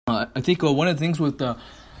I think one of the things with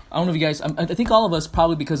I don't know if you guys, I think all of us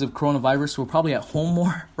probably because of coronavirus, we're probably at home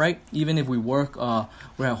more, right? Even if we work,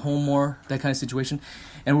 we're at home more, that kind of situation.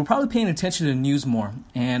 And we're probably paying attention to the news more.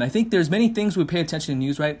 And I think there's many things we pay attention to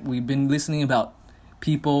news, right? We've been listening about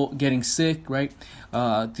people getting sick, right?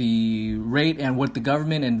 The rate and what the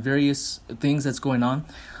government and various things that's going on.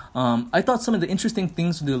 I thought some of the interesting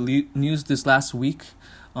things with the news this last week,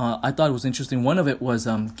 I thought it was interesting. One of it was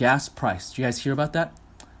gas price. Did you guys hear about that?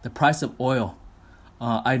 The price of oil.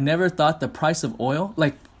 I never thought the price of oil,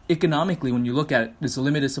 like economically, when you look at it, there's a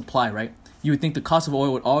limited supply, right? You would think the cost of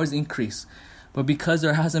oil would always increase. But because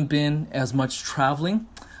there hasn't been as much traveling,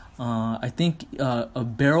 I think a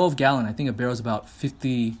barrel is about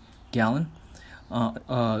 50 gallon,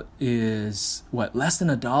 is less than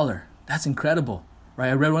 $1. That's incredible. Right,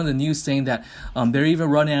 I read one of the news saying that they're even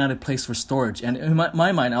running out of place for storage. And in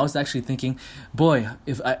my mind, I was actually thinking, boy,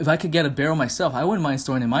 if I could get a barrel myself, I wouldn't mind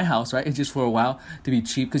storing in my house, right? Just for a while to be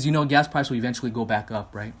cheap, because gas price will eventually go back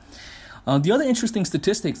up, right? The other interesting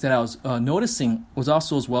statistics that I was noticing was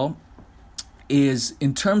also as well is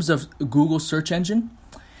in terms of Google search engine,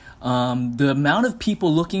 the amount of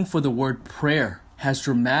people looking for the word prayer has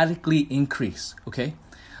dramatically increased, okay?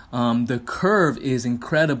 The curve is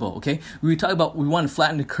incredible, okay? We talk about we want to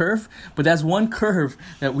flatten the curve, but that's one curve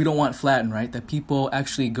that we don't want flattened, right? That people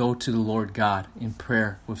actually go to the Lord God in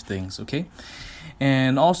prayer with things, okay?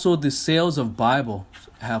 And also the sales of Bible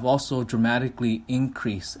have also dramatically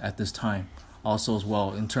increased at this time also as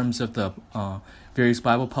well, in terms of the various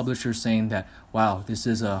Bible publishers saying that, wow, this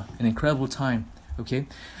is an incredible time. Okay,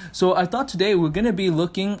 so I thought today we're going to be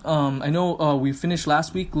looking, I know we finished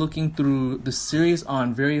last week looking through the series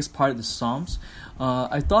on various parts of the Psalms.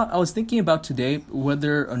 I was thinking about today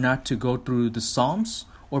whether or not to go through the Psalms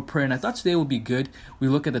or prayer, and I thought today would be good. We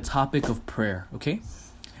look at the topic of prayer, okay?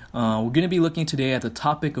 We're going to be looking today at the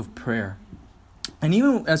topic of prayer. And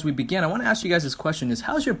even as we begin, I want to ask you guys this question is,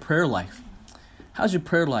 how's your prayer life? How's your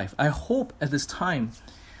prayer life? I hope at this time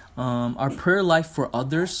our prayer life for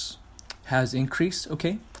others has increased,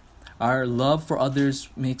 okay? Our love for others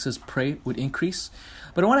makes us pray would increase.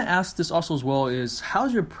 But I want to ask this also as well is,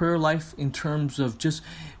 how's your prayer life in terms of just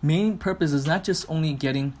main purpose is not just only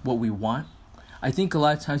getting what we want. I think a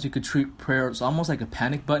lot of times you could treat prayer as almost like a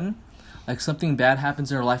panic button. Like something bad happens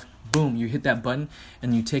in our life, boom, you hit that button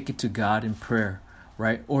and you take it to God in prayer,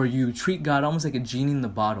 right? Or you treat God almost like a genie in the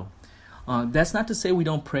bottle. That's not to say we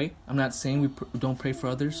don't pray. I'm not saying we don't pray for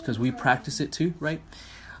others, because we practice it too, right?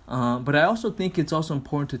 But I also think it's also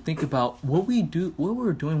important to think about what we're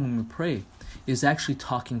doing when we pray is actually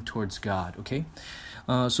talking towards God, okay?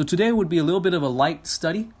 So today would be a little bit of a light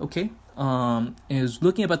study, okay? Is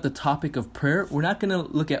looking about the topic of prayer. We're not going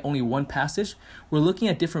to look at only one passage. We're looking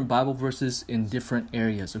at different Bible verses in different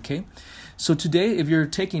areas, okay? So today, if you're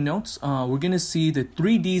taking notes, we're going to see the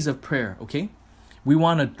 3Ds of prayer, okay? We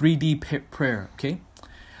want a 3D prayer, okay?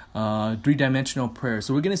 Three-dimensional prayer.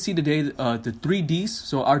 So we're going to see today the 3Ds.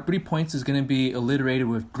 So our 3 points is going to be alliterated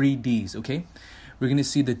with 3Ds, okay? We're going to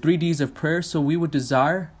see the 3Ds of prayer. So we would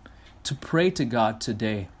desire to pray to God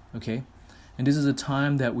today, okay? And this is a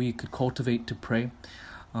time that we could cultivate to pray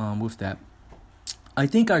with that. I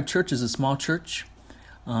think our church is a small church,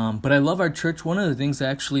 but I love our church. One of the things that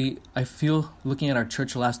actually I feel looking at our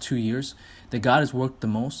church the last 2 years that God has worked the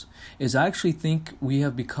most is I actually think we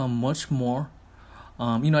have become much more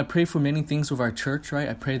I pray for many things with our church, right?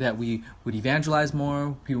 I pray that we would evangelize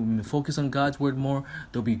more, people would focus on God's word more,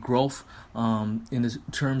 there'll be growth in the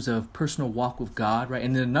terms of personal walk with God, right?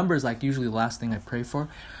 And the number is like usually the last thing I pray for.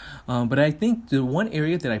 But I think the one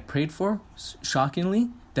area that I prayed for, shockingly,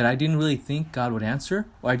 that I didn't really think God would answer,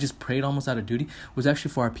 or I just prayed almost out of duty, was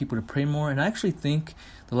actually for our people to pray more. And I actually think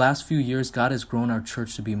the last few years, God has grown our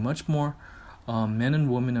church to be much more men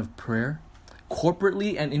and women of prayer,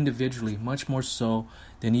 corporately and individually, much more so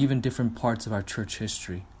than even different parts of our church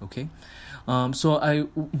history, okay? So I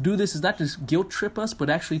do this is not to guilt trip us, but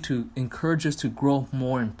actually to encourage us to grow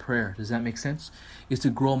more in prayer. Does that make sense? Is to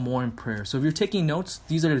grow more in prayer. So if you're taking notes,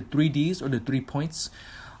 these are the 3Ds or the 3 points.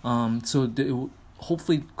 So it will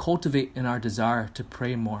hopefully cultivate in our desire to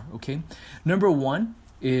pray more, okay? Number 1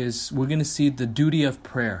 is we're going to see the duty of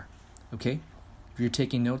prayer, okay? If you're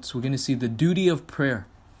taking notes, we're going to see the duty of prayer.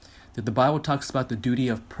 That the Bible talks about the duty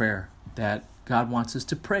of prayer, that God wants us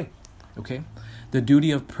to pray, okay? The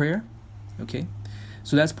duty of prayer, okay?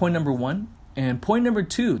 So that's point number 1. And point number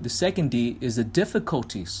 2, the second D, is the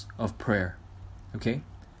difficulties of prayer, okay?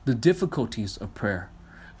 The difficulties of prayer.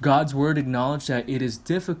 God's word acknowledges that it is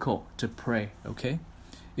difficult to pray, okay?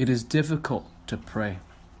 It is difficult to pray.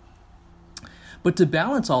 But to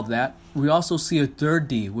balance all that, we also see a third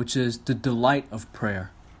D, which is the delight of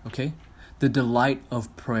prayer, okay? The delight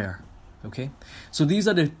of prayer, okay? So these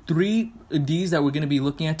are the 3 D's that we're going to be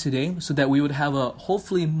looking at today, so that we would have a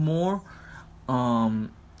hopefully more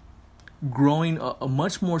growing, a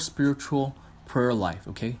much more spiritual prayer life,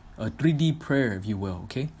 okay? A 3D prayer, if you will,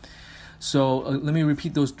 okay? So let me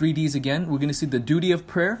repeat those 3 D's again. We're going to see the duty of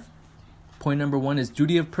prayer. Point number 1 is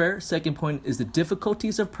duty of prayer. Second point is the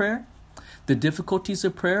difficulties of prayer. The difficulties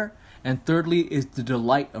of prayer. And thirdly is the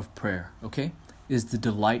delight of prayer, okay? Is the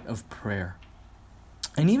delight of prayer.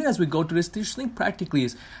 And even as we go through this thing practically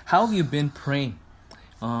is, how have you been praying?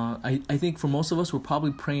 I think for most of us, we're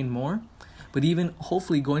probably praying more. But even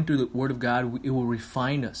hopefully going through the Word of God, it will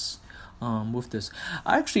refine us with this.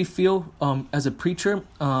 I actually feel as a preacher,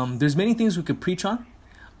 there's many things we could preach on.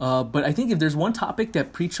 But I think if there's one topic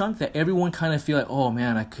that preach on that everyone kind of feel like, oh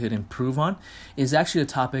man, I could improve on, is actually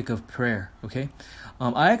the topic of prayer, okay?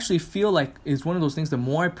 I actually feel like it's one of those things, the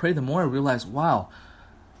more I pray, the more I realize, wow,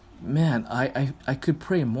 man, I could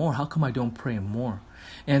pray more. How come I don't pray more?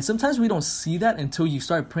 And sometimes we don't see that until you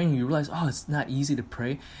start praying and you realize, oh, it's not easy to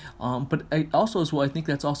pray. But also as well, I think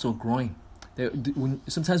that's also growing. That when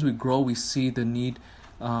sometimes we grow, we see the need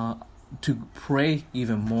to pray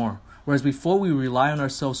even more. Whereas before we rely on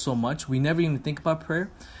ourselves so much, we never even think about prayer.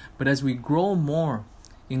 But as we grow more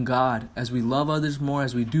in God, as we love others more,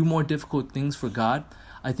 as we do more difficult things for God,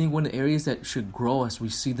 I think one of the areas that should grow us, we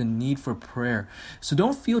see the need for prayer. So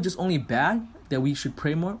don't feel just only bad that we should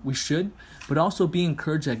pray more. We should, but also be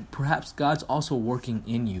encouraged that perhaps God's also working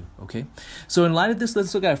in you, okay? So in light of this,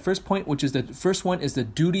 let's look at our first point, which is the first one is the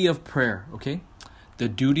duty of prayer, okay? The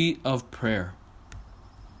duty of prayer.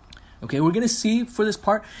 Okay, we're going to see for this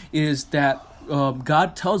part is that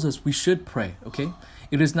God tells us we should pray, okay?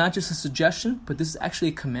 It is not just a suggestion, but this is actually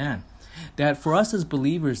a command. That for us as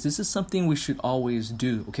believers, this is something we should always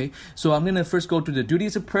do, okay? So I'm going to first go through the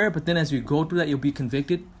duties of prayer, but then as you go through that, you'll be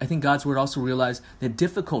convicted. I think God's word also realize the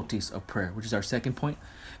difficulties of prayer, which is our second point.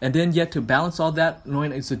 And then yet to balance all that,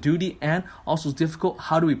 knowing it's a duty and also it's difficult,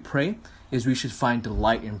 how do we pray? Is we should find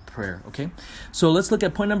delight in prayer, okay? So let's look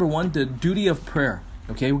at point number 1, the duty of prayer.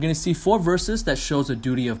 Okay, we're going to see 4 verses that shows the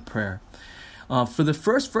duty of prayer. For the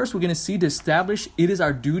first verse, we're going to see to establish it is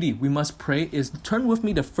our duty, we must pray, is turn with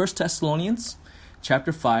me to 1 Thessalonians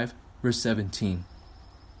chapter 5, verse 17.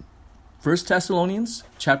 1 Thessalonians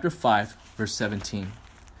chapter 5, verse 17.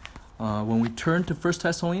 When we turn to 1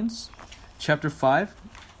 Thessalonians chapter 5,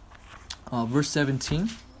 verse 17.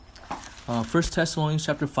 1 Thessalonians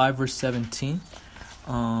chapter 5, verse 17.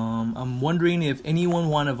 I'm wondering if anyone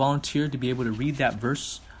want to volunteer to be able to read that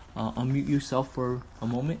verse. Unmute yourself for a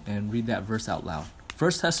moment and read that verse out loud.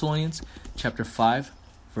 1 Thessalonians chapter 5,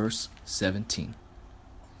 verse 17.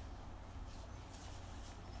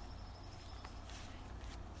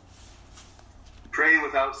 Pray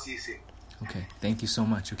without ceasing. Okay, thank you so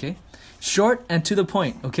much, okay? Short and to the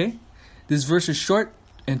point, okay? This verse is short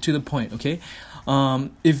and to the point, okay?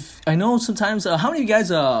 If I know sometimes, how many of you guys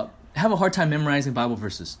have a hard time memorizing Bible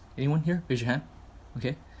verses? Anyone here? Raise your hand.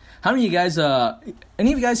 Okay. How many of you guys,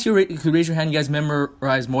 any of you guys here could raise your hand, you guys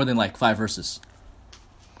memorize more than like 5 verses?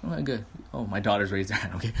 Oh, good. Oh, my daughter's raised her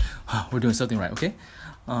hand. Okay. We're doing something right. Okay.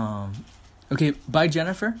 Okay. Bye,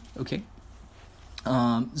 Jennifer. Okay.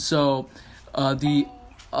 So the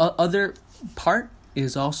other part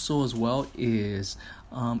is also as well is,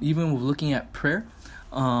 even with looking at prayer,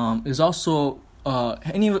 is also,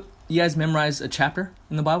 any of you guys memorize a chapter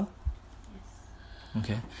in the Bible?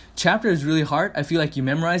 Okay. Chapter is really hard. I feel like you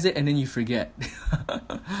memorize it and then you forget.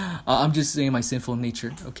 I'm just saying my sinful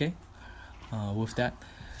nature, okay? With that.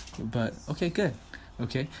 But, okay, good.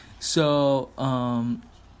 Okay. So,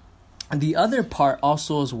 the other part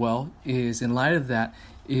also as well is, in light of that,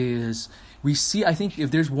 is we see, I think,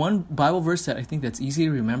 if there's one Bible verse that I think that's easy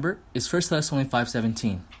to remember, is 1 Thessalonians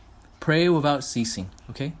 5:17. Pray without ceasing,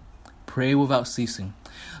 okay? Pray without ceasing.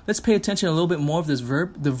 Let's pay attention a little bit more of this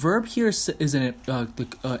verb. The verb here is the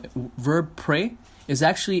verb pray is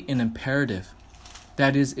actually an imperative.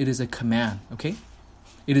 That is, it is a command, okay?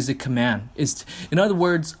 It is a command. It's, in other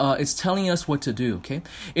words, it's telling us what to do, okay?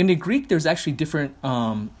 In the Greek, there's actually different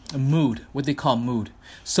mood, what they call mood.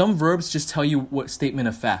 Some verbs just tell you what statement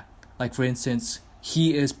of fact. Like, for instance,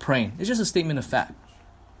 he is praying. It's just a statement of fact.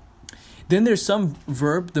 Then there's some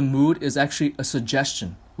verb, the mood is actually a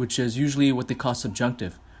suggestion, which is usually what they call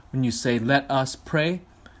subjunctive. When you say, let us pray,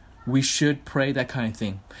 we should pray, that kind of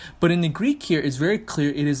thing. But in the Greek here, it's very clear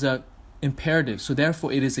it is a imperative, so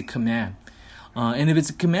therefore it is a command. And if it's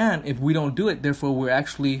a command, if we don't do it, therefore we're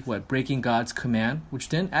actually, breaking God's command, which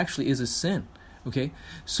then actually is a sin, okay?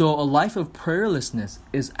 So a life of prayerlessness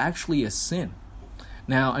is actually a sin.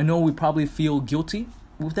 Now, I know we probably feel guilty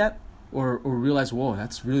with that, or realize, whoa,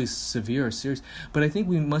 that's really severe or serious. But I think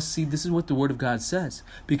we must see this is what the Word of God says.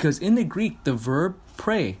 Because in the Greek, the verb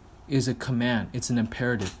pray is a command. It's an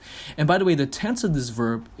imperative. And by the way, the tense of this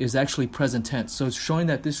verb is actually present tense. So it's showing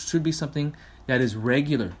that this should be something that is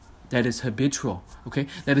regular, that is habitual, okay?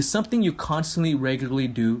 That is something you constantly, regularly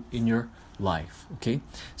do in your life, okay?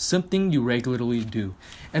 Something you regularly do.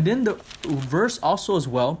 And then the verse also as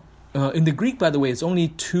well, in the Greek, by the way, it's only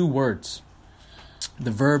two words.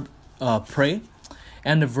 The verb pray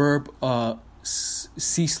and the verb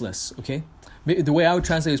ceaseless, okay? The way I would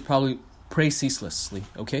translate is probably pray ceaselessly,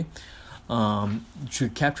 okay? To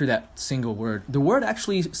capture that single word. The word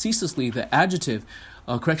actually ceaselessly, the adjective,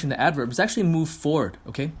 the adverb, is actually moved forward,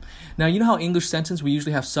 okay? Now, you know how English sentence, we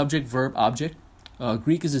usually have subject, verb, object?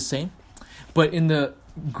 Greek is the same. But in the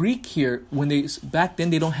Greek here, back then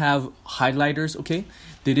they don't have highlighters, okay?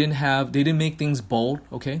 They didn't make things bold,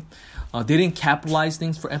 okay? They didn't capitalize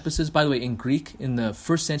things for emphasis. By the way, in Greek, in the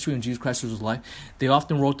first century when Jesus Christ was alive, they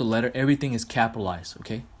often wrote the letter, everything is capitalized,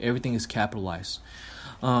 okay? Everything is capitalized.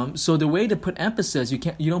 So the way to put emphasis,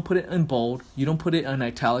 you don't put it in bold, you don't put it in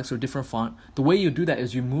italics or different font. The way you do that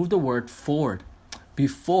is you move the word forward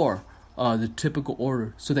before the typical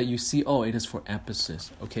order so that you see, oh, it is for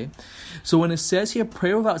emphasis, okay? So when it says here,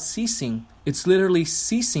 pray without ceasing, it's literally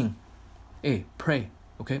ceasing. Hey, pray,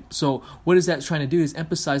 okay? So what is that trying to do is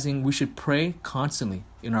emphasizing we should pray constantly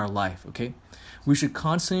in our life, okay? We should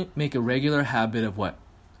constantly make a regular habit of what?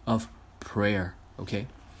 Of prayer, okay?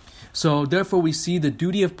 So therefore we see the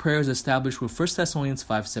duty of prayer is established with 1 Thessalonians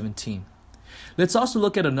 5:17. Let's also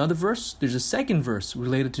look at another verse. There's a second verse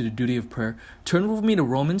related to the duty of prayer. Turn with me to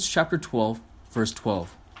Romans chapter 12, verse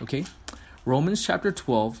 12. Okay? Romans chapter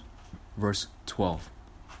 12, verse 12.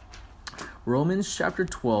 Romans chapter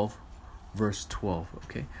 12, verse 12.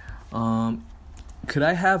 Okay? Could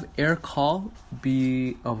I have Eric Hall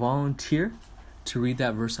be a volunteer to read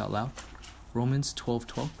that verse out loud? Romans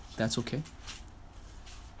 12:12. That's okay.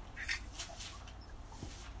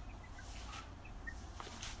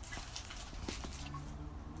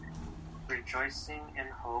 Rejoicing in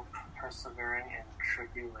hope, persevering in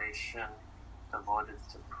tribulation, devoted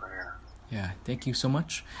to prayer. Yeah, thank you so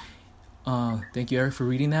much. Thank you, Eric, for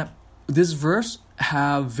reading that. This verse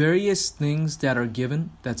have various things that are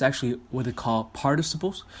given. That's actually what they call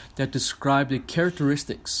participles that describe the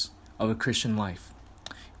characteristics of a Christian life.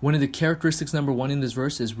 One of the characteristics, number one in this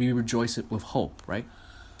verse, is we rejoice with hope, right?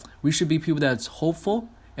 We should be people that's hopeful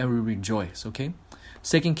and we rejoice, okay?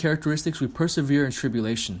 Second characteristics, we persevere in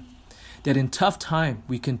tribulation. That in tough time,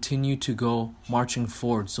 we continue to go marching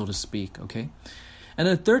forward, so to speak, okay? And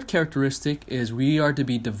the third characteristic is we are to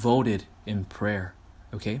be devoted in prayer,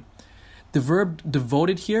 okay? The verb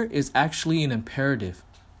devoted here is actually an imperative.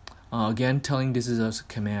 Again, telling this is a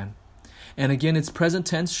command. And again, it's present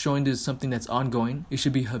tense, showing this is something that's ongoing. It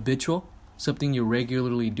should be habitual, something you're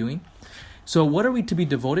regularly doing. So what are we to be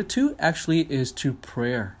devoted to? Actually is to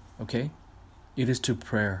prayer, okay? It is to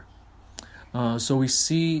prayer. So we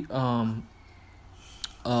see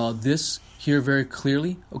this here very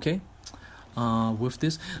clearly, okay, with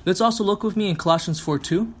this. Let's also look with me in Colossians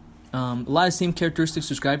 4:2. A lot of same characteristics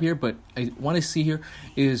described here, but I want to see here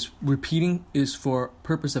is repeating is for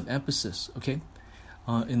purpose of emphasis, okay,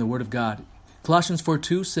 in the Word of God. Colossians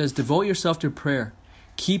 4:2 says, devote yourself to prayer,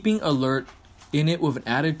 keeping alert in it with an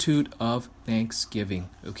attitude of thanksgiving,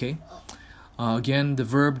 okay. Again, the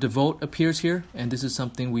verb devote appears here, and this is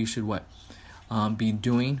something we should what? Be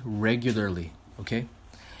doing regularly, okay?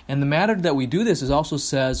 And the manner that we do this is also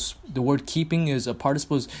says, the word keeping is a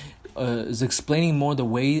participle, is explaining more the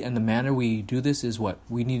way and the manner we do this is what?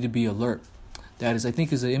 We need to be alert. That is, I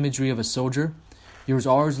think, is the imagery of a soldier. He was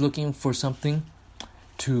always looking for something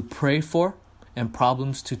to pray for and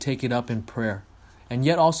problems to take it up in prayer. And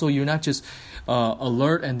yet also you're not just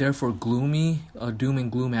alert and therefore gloomy, a doom and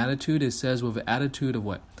gloom attitude. It says with an attitude of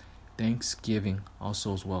what? Thanksgiving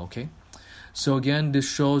also as well, okay? So again, this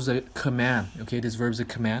shows a command, okay? This verb is a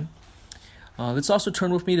command. Let's also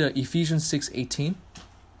turn with me to Ephesians 6:18.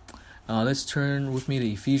 Let's turn with me to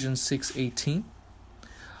Ephesians 6:18.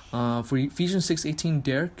 For Ephesians 6:18,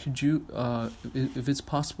 Derek, could you, if it's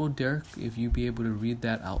possible, Derek, if you be able to read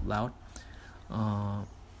that out loud.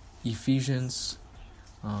 Ephesians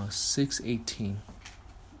 6:18.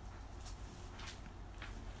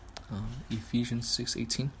 Ephesians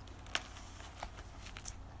 6:18.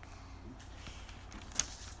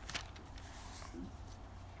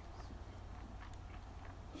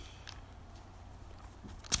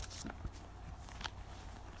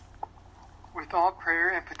 With all prayer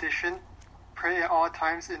and petition, pray at all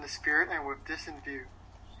times in the Spirit and with this in view.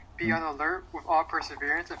 Be on alert with all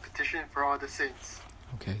perseverance and petition for all the saints.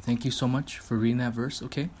 Okay, thank you so much for reading that verse.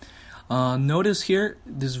 Okay, notice here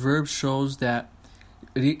this verb shows that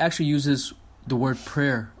it actually uses the word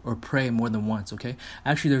prayer or pray more than once. Okay,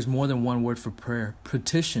 actually there's more than one word for prayer.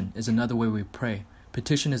 Petition is another way we pray.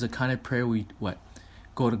 Petition is a kind of prayer we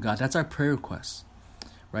go to God. That's our prayer request,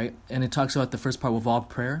 right? And it talks about the first part with all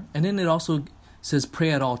prayer, and then it also says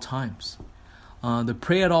pray at all times. The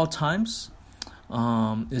pray at all times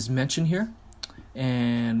is mentioned here.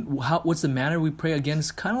 And what's the manner we pray? Again,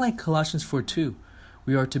 it's kind of like Colossians 4:2.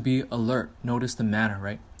 We are to be alert. Notice the manner,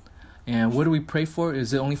 right? And what do we pray for?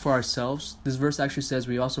 Is it only for ourselves? This verse actually says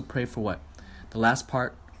we also pray for what? The last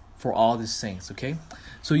part, for all the saints, okay?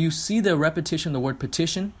 So you see the repetition, the word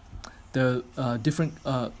petition, the different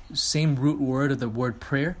same root word of the word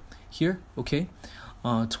prayer here, okay?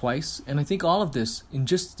 Twice. And I think all of this, in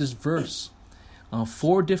just this verse,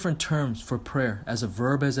 4 different terms for prayer, as a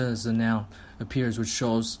verb, as a noun, appears, which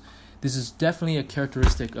shows this is definitely a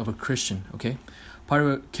characteristic of a Christian, okay? Part of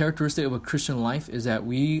a characteristic of a Christian life is that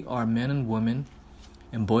we are men and women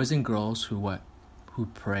and boys and girls who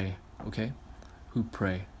pray, okay? Who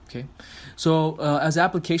pray, okay? So as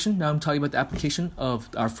application, now I'm talking about the application of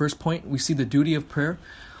our first point. We see the duty of prayer.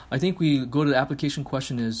 I think we go to the application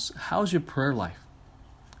question is, how's your prayer life?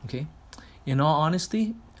 Okay? In all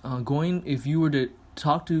honesty, if you were to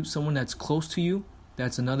talk to someone that's close to you,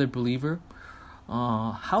 that's another believer,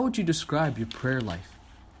 how would you describe your prayer life?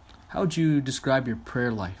 How would you describe your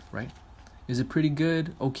prayer life, right? Is it pretty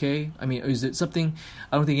good? Okay? I mean, is it something,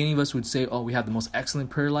 I don't think any of us would say, oh, we have the most excellent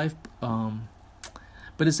prayer life. But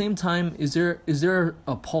at the same time, is there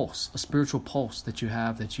a pulse, a spiritual pulse that you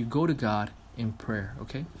have, that you go to God in prayer,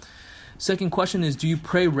 okay? Second question is, do you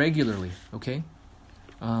pray regularly, okay?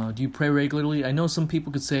 Do you pray regularly? I know some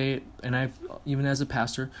people could say, and I've, even as a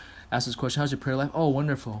pastor, asked this question, how's your prayer life? Oh,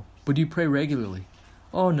 wonderful. But do you pray regularly?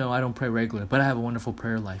 Oh, no, I don't pray regularly, but I have a wonderful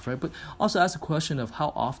prayer life, right? But also ask the question of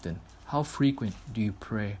how often, how frequent do you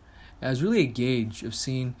pray? As really a gauge of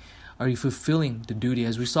seeing, are you fulfilling the duty?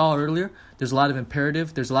 As we saw earlier, there's a lot of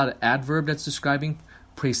imperative, there's a lot of adverb that's describing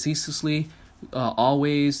pray ceaselessly,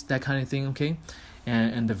 always, that kind of thing, okay?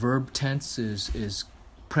 And the verb tense is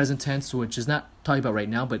present tense, which is not talking about right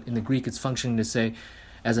now, but in the Greek it's functioning to say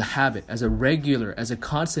as a habit, as a regular, as a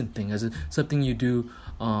constant thing, as something you do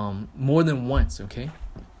more than once, okay?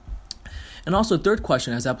 And also, third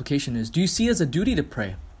question as application is, do you see it as a duty to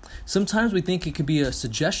pray? Sometimes we think it could be a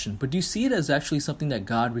suggestion, but do you see it as actually something that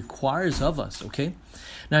God requires of us, okay?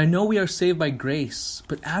 Now, I know we are saved by grace,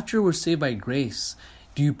 but after we're saved by grace,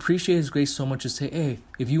 do you appreciate His grace so much to say, hey,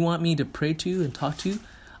 if you want me to pray to you and talk to you,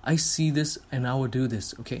 I see this and I will do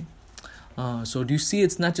this, okay? So do you see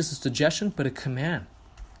it's not just a suggestion, but a command,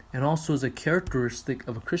 and also is a characteristic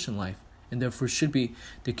of a Christian life, and therefore should be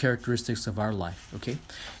the characteristics of our life, okay?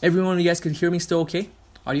 Everyone, you guys can hear me still okay?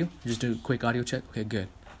 Audio? Just do a quick audio check? Okay, good.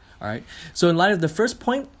 All right. So in light of the first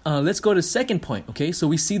point, let's go to the second point, okay? So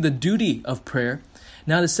we see the duty of prayer.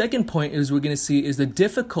 Now the second point is we're going to see is the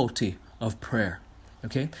difficulty of prayer,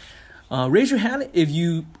 okay? Raise your hand if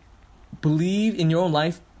you believe in your own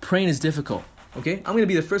life praying is difficult, okay? I'm going to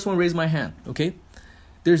be the first one to raise my hand, okay?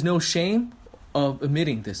 There's no shame of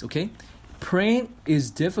admitting this, okay? Praying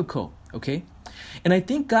is difficult, okay? And I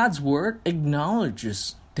think God's word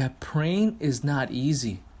acknowledges that praying is not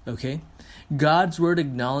easy, okay? God's word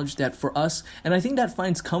acknowledged that for us, and I think that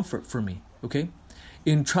finds comfort for me, okay?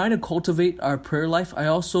 In trying to cultivate our prayer life, I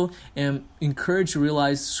also am encouraged to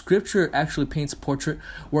realize Scripture actually paints a portrait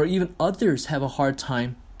where even others have a hard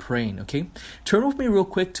time praying, okay? Turn with me real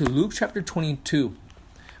quick to Luke chapter 22,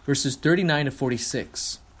 verses 39 to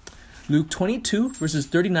 46. Luke 22, verses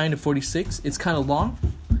 39 to 46. It's kind of long.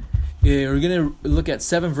 We're going to look at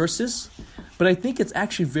 7 verses. But I think it's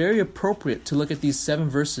actually very appropriate to look at these 7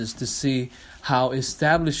 verses to see how it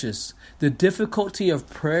establishes the difficulty of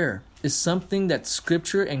prayer is something that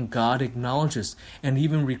Scripture and God acknowledges and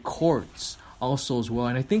even records also as well.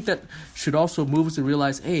 And I think that should also move us to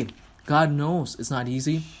realize, hey, God knows it's not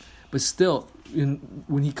easy, but still,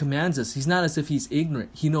 when He commands us, He's not as if He's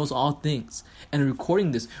ignorant. He knows all things. And in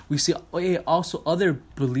recording this, we see also other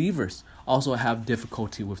believers also have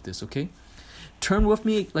difficulty with this, okay? Turn with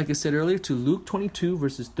me, like I said earlier, to Luke 22,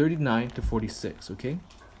 verses 39 to 46, okay?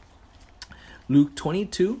 Luke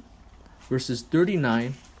 22, verses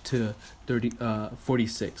 39 to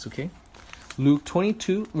 46, okay? Luke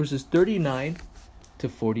 22, verses 39 to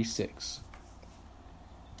 46.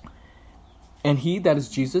 And He, that is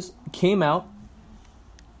Jesus, came out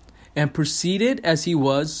and proceeded as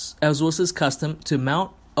was his custom, to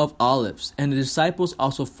Mount of Olives, and the disciples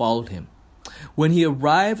also followed Him. When He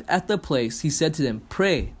arrived at the place, He said to them,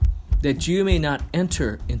 pray that you may not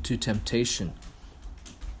enter into temptation.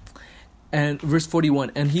 And verse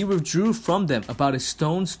 41, and he withdrew from them about a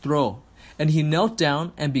stone's throw, and he knelt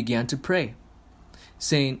down and began to pray,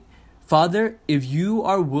 saying, Father, if you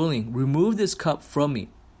are willing, remove this cup from me.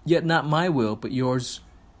 Yet not my will, but yours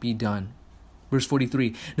be done. Verse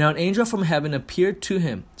 43, now an angel from heaven appeared to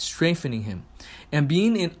him, strengthening him. And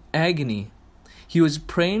being in agony, he was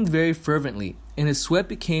praying very fervently, and his sweat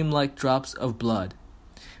became like drops of blood,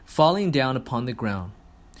 falling down upon the ground.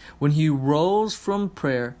 When he rose from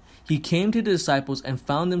prayer, he came to the disciples and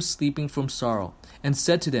found them sleeping from sorrow, and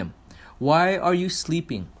said to them, Why are you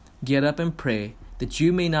sleeping? Get up and pray, that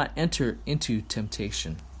you may not enter into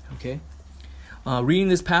temptation. Okay? Reading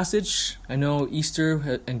this passage, I know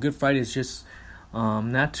Easter and Good Friday is just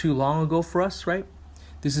not too long ago for us, right?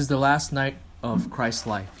 This is the last night of Christ's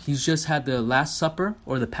life. He's just had the Last Supper,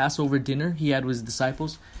 or the Passover dinner he had with his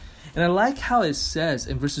disciples. And I like how it says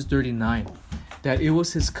in verses 39 that it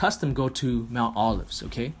was his custom go to Mount Olives,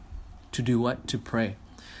 okay? To do what? To pray.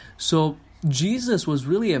 So Jesus was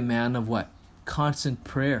really a man of what? Constant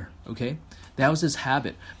prayer, okay? That was his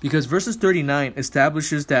habit. Because verses 39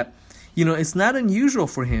 establishes that, it's not unusual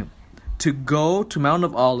for him to go to Mount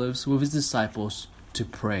of Olives with his disciples to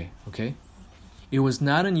pray, okay? It was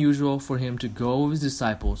not unusual for him to go with his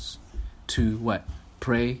disciples to what?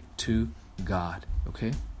 Pray to God,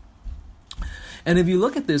 okay? And if you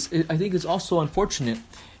look at this, I think it's also unfortunate.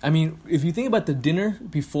 I mean, if you think about the dinner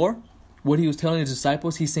before, what he was telling his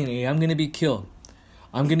disciples, he's saying, hey, I'm going to be killed.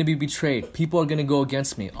 I'm going to be betrayed. People are going to go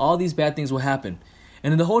against me. All these bad things will happen.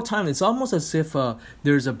 And the whole time, it's almost as if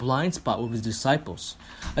there's a blind spot with his disciples.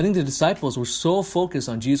 I think the disciples were so focused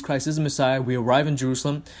on Jesus Christ as the Messiah. We arrive in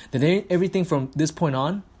Jerusalem, that everything from this point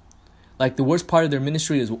on, like the worst part of their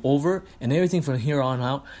ministry is over, and everything from here on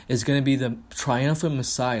out is going to be the triumphant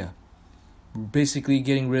Messiah. Basically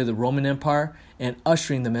getting rid of the Roman Empire and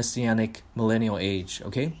ushering the Messianic millennial age,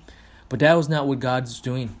 okay? But that was not what God's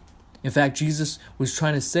doing. In fact, Jesus was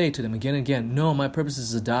trying to say to them again and again, no, my purpose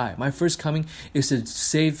is to die. My first coming is to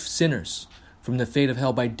save sinners from the fate of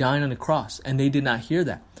hell by dying on the cross. And they did not hear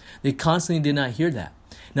that. They constantly did not hear that.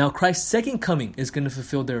 Now, Christ's second coming is going to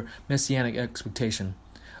fulfill their messianic expectation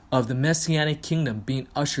of the messianic kingdom being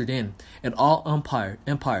ushered in and all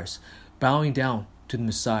empires bowing down to the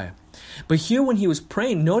Messiah. But here when he was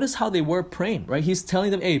praying, notice how they were praying, right? He's telling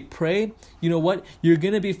them, hey, pray. You know what? You're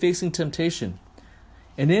going to be facing temptation.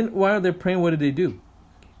 And then while they're praying, what did they do?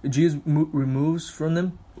 Jesus removes from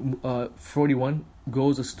them, 41,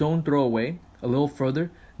 goes a stone throw away, a little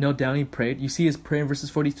further, knelt down, he prayed. You see his prayer in verses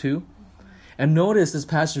 42. And notice this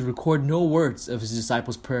passage record no words of his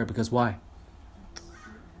disciples' prayer, because why?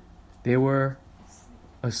 They were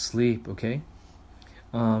asleep, okay?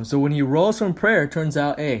 So when he rose from prayer, it turns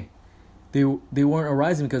out, hey, they weren't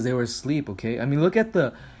arising because they were asleep, okay? I mean, look at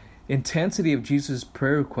the intensity of Jesus'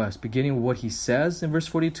 prayer request, beginning with what he says in verse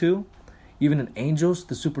 42. Even in angels,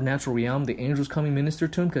 the supernatural realm, the angels coming minister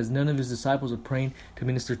to him, because none of his disciples are praying to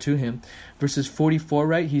minister to him. Verses 44,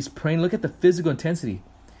 right? He's praying. Look at the physical intensity,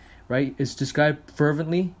 right? It's described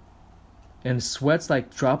fervently, and sweats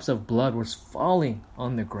like drops of blood was falling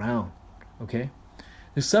on the ground, okay?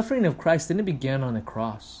 The suffering of Christ didn't begin on the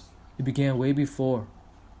cross. It began way before,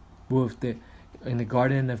 in the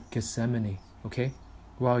Garden of Gethsemane, okay?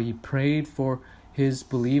 While he prayed for his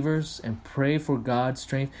believers and prayed for God's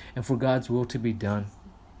strength and for God's will to be done.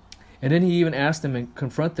 And then he even asked them and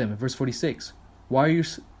confront them in verse 46. Why are you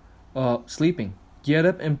sleeping? Get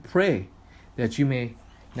up and pray that you may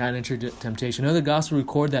not enter temptation. Another gospel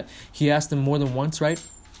record that he asked them more than once, right?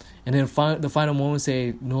 And then the final moment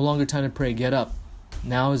say, no longer time to pray, get up.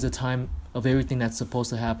 Now is the time of everything that's supposed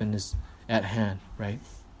to happen is at hand, right?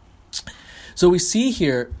 So we see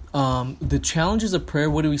here the challenges of prayer.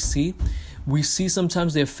 What do we see? We see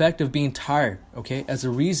sometimes the effect of being tired, okay, as a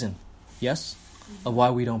reason, yes, of why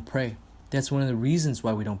we don't pray. That's one of the reasons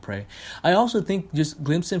why we don't pray. I also think, just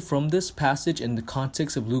glimpsing from this passage in the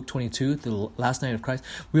context of Luke 22, the last night of Christ,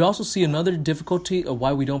 we also see another difficulty of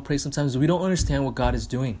why we don't pray sometimes is we don't understand what God is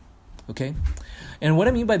doing, okay? And what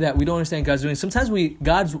I mean by that, we don't understand God's doing. Sometimes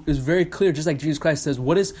God is very clear, just like Jesus Christ says,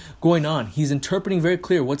 what is going on? He's interpreting very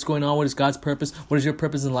clear what's going on, what is God's purpose, what is your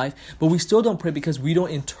purpose in life. But we still don't pray because we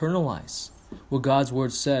don't internalize what God's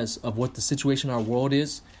word says of what the situation in our world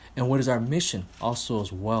is and what is our mission also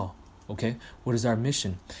as well. Okay? What is our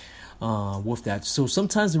mission with that? So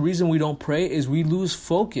sometimes the reason we don't pray is we lose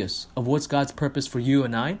focus of what's God's purpose for you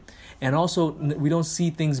and I. And also we don't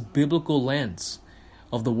see things biblical lens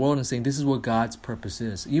of the world and saying this is what God's purpose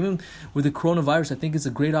is. Even with the coronavirus, I think it's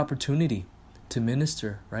a great opportunity to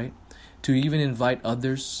minister, right? To even invite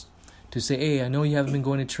others to say, hey, I know you haven't been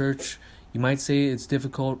going to church. You might say it's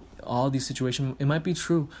difficult all these situations, it might be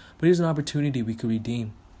true, but here's an opportunity we could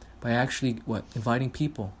redeem by actually inviting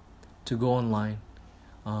people to go online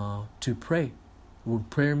to pray, with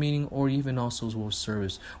prayer meeting, or even also as well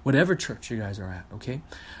service, whatever church you guys are at, okay,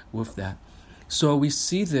 with that. So we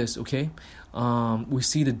see this, okay, we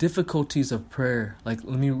see the difficulties of prayer. Like,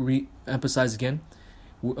 let me re-emphasize again.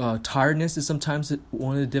 Tiredness is sometimes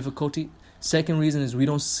one of the difficulty. Second reason is we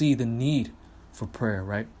don't see the need for prayer,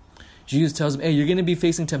 right? Jesus tells them, hey, you're going to be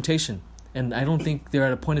facing temptation. And I don't think they're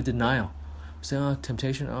at a point of denial. We say, oh,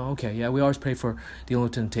 temptation? Oh, okay. Yeah, we always pray for dealing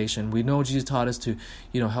with temptation. We know Jesus taught us to,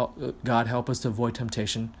 God help us to avoid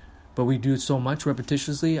temptation. But we do it so much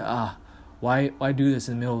repetitiously. Why do this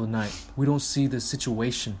in the middle of the night? We don't see the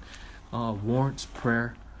situation warrants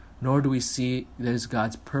prayer, nor do we see that is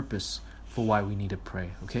God's purpose for why we need to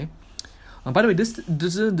pray, okay? By the way, this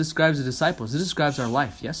describes the disciples. This describes our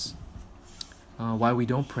life, yes? Why we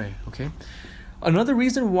don't pray, okay? Another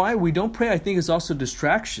reason why we don't pray, I think, is also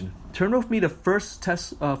distraction. Turn with me to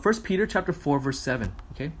 1 Peter chapter 4, verse 7,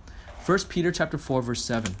 okay? 1 Peter chapter 4, verse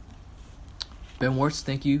 7. Ben Wertz,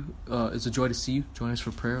 thank you. It's a joy to see you. Join us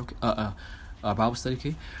for prayer, okay? Bible study,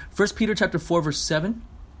 okay? 1 Peter chapter 4, verse 7.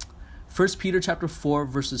 1 Peter chapter 4,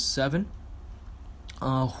 verses 7.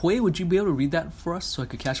 Hui, would you be able to read that for us so I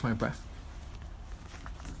could catch my breath?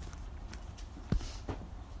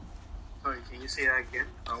 Sorry, can you say that again?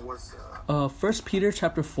 1 Peter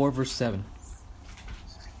chapter 4, verse 7.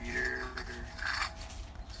 Peter.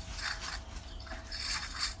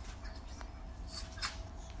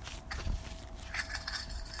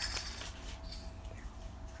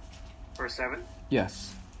 Verse 7?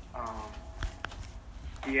 Yes.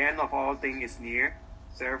 The end of all things is near.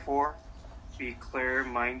 Therefore, be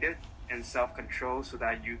clear-minded and self-controlled so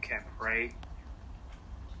that you can pray.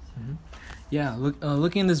 Mm-hmm. Yeah,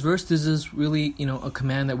 looking at this verse, this is really, a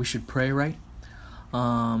command that we should pray, right?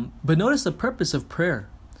 But notice the purpose of prayer.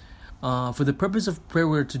 For the purpose of prayer,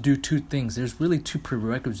 we're to do two things. There's really two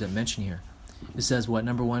prerequisites that mention here. It says what?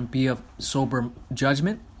 Number one, be of sober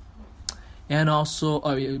judgment, and also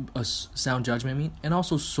a sound judgment, and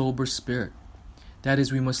also sober spirit. That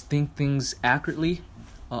is, we must think things accurately,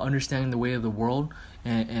 understanding the way of the world,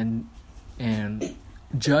 and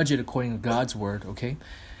judge it according to God's word, okay?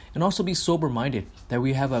 And also be sober-minded, that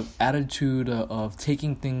we have an attitude of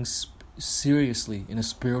taking things seriously in a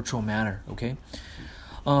spiritual manner, okay?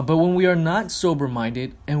 But when we are not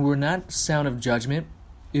sober-minded and we're not sound of judgment,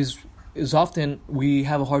 is often we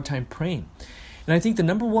have a hard time praying. And I think the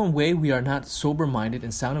number one way we are not sober-minded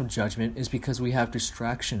and sound of judgment is because we have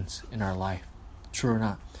distractions in our life. True or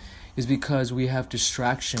not? Is because we have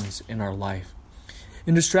distractions in our life.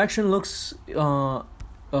 And distraction looks like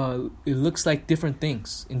different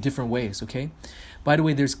things in different ways, okay? By the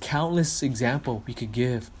way, there's countless examples we could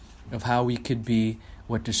give of how we could be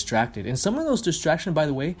distracted. And some of those distractions, by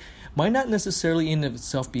the way, might not necessarily in of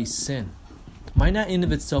itself be sin.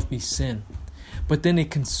 But then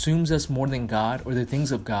it consumes us more than God or the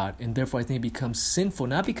things of God, and therefore I think it becomes sinful,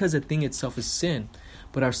 not because the thing itself is sin,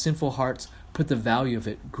 but our sinful hearts put the value of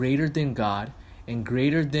it greater than God, and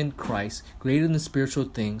greater than Christ, greater than spiritual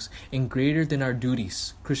things, and greater than our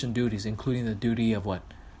duties, Christian duties, including the duty of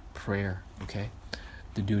prayer, okay?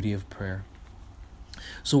 The duty of prayer.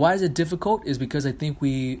 So why is it difficult? Is because I think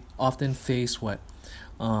we often face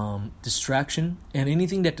distraction, and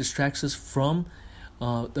anything that distracts us from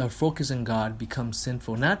our focus in God becomes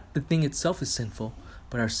sinful. Not the thing itself is sinful,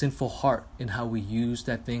 but our sinful heart in how we use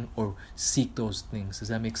that thing or seek those things. Does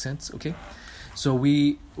that make sense? Okay. So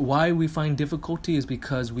why we find difficulty is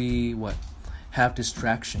because we have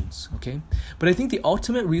distractions. Okay. But I think the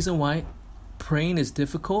ultimate reason why praying is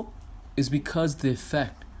difficult is because the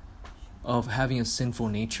effect of having a sinful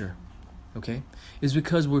nature, okay, is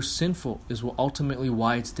because we're sinful is ultimately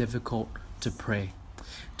why it's difficult to pray.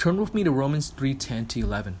 Turn with me to Romans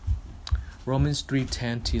 3:10-11. Romans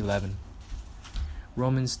 3:10-11.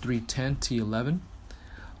 Romans 3:10-11.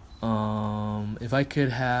 If I could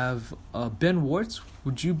have Ben Wertz,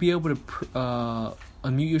 would you be able to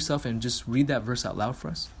unmute yourself and just read that verse out loud for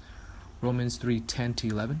us? Romans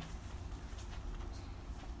 3:10-11.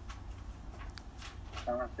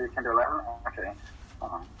 3:10-11. Okay.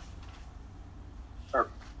 Sure.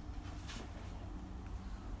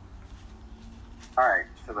 All right.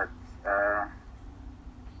 So let's.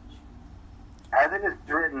 As it is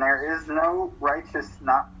written, there is no righteous,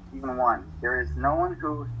 not even one. There is no one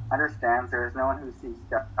who understands. There is no one who seeks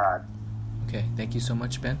God. Okay. Thank you so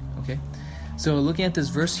much, Ben. Okay. So looking at this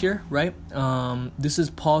verse here, right? This is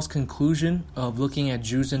Paul's conclusion of looking at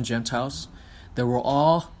Jews and Gentiles, that we're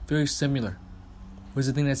all very similar. What is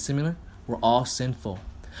the thing that's similar? We're all sinful.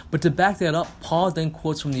 But to back that up, Paul then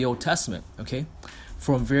quotes from the Old Testament, okay,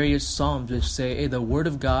 from various Psalms which say, hey, the Word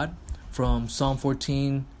of God from Psalm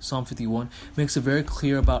 14, Psalm 51 makes it very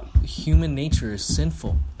clear about human nature is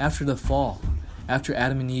sinful. After the fall, after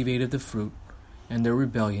Adam and Eve ate of the fruit and their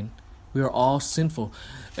rebellion, we are all sinful.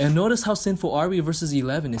 And notice how sinful are we? Verses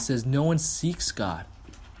 11, it says, no one seeks God.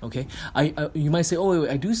 Okay, you might say, oh, wait,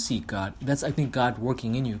 I do seek God. That's, I think, God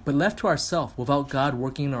working in you. But left to ourselves, without God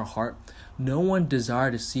working in our heart, no one desire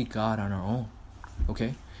to seek God on our own.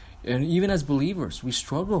 Okay, and even as believers, we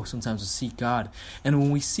struggle sometimes to seek God. And when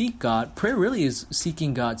we seek God, prayer really is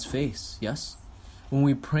seeking God's face. Yes, when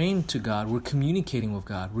we're praying to God, we're communicating with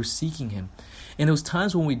God. We're seeking Him. And those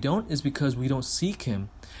times when we don't is because we don't seek Him.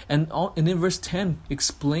 And then verse 10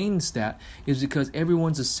 explains that is because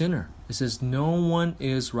everyone's a sinner. It says no one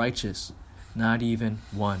is righteous, not even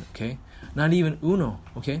one, okay? Not even uno,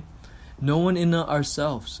 okay? No one in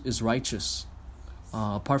ourselves is righteous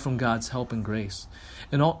apart from God's help and grace.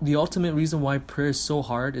 And the ultimate reason why prayer is so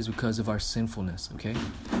hard is because of our sinfulness, okay?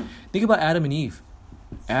 Think about Adam and Eve.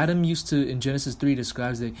 Adam used to, in Genesis 3,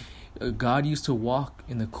 describes that God used to walk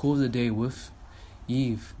in the cool of the day with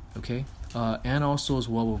Eve, okay? And also as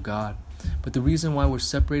well with God. But the reason why we're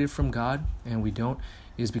separated from God and we don't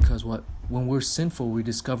is because when we're sinful, we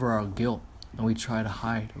discover our guilt and we try to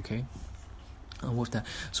hide, okay? With that.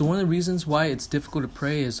 So one of the reasons why it's difficult to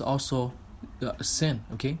pray is also sin,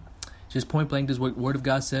 okay? Just point blank, this is what Word of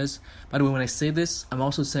God says. By the way, when I say this, I'm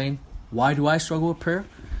also saying, why do I struggle with prayer?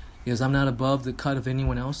 Because I'm not above the cut of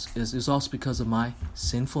anyone else. It's also because of my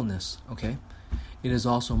sinfulness, okay? It is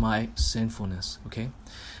also my sinfulness, okay?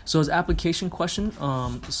 So as application question,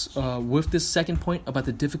 with this second point about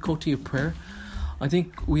the difficulty of prayer, I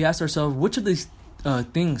think we ask ourselves, which of these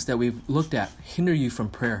things that we've looked at hinder you from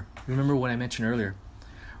prayer? Remember what I mentioned earlier,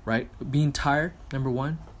 right? Being tired, number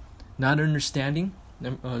one. Not understanding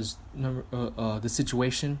the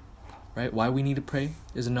situation, right? Why we need to pray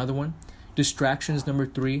is another one. Distractions, number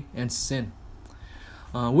 3, and sin.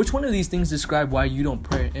 Which one of these things describe why you don't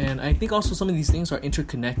pray? And I think also some of these things are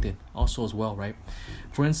interconnected also as well, right?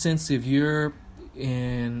 For instance, if you're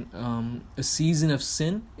in a season of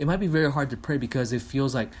sin, it might be very hard to pray because it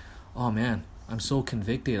feels like, oh man, I'm so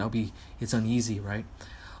convicted. It's uneasy, right?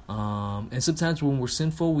 And sometimes when we're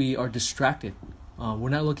sinful, we are distracted. We're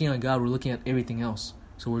not looking at God, we're looking at everything else.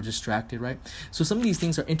 So we're distracted, right? So some of these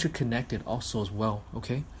things are interconnected also as well,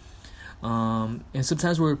 okay? And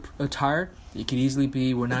sometimes we're tired. It could easily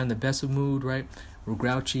be we're not in the best of mood, right? We're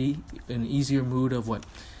grouchy, an easier mood of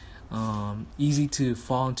easy to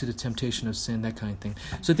fall into the temptation of sin, that kind of thing.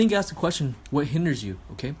 So I think you ask the question, what hinders you,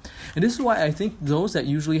 okay? And this is why I think those that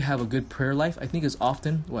usually have a good prayer life, I think is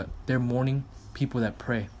often they're morning people that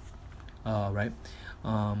pray, right?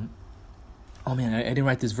 Oh man, I didn't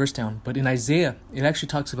write this verse down, but in Isaiah, it actually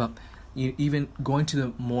talks about even going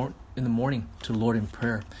to in the morning to the Lord in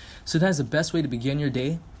prayer. Sometimes the best way to begin your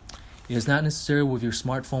day is not necessarily with your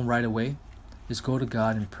smartphone right away. Just go to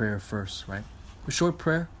God in prayer first, right? A short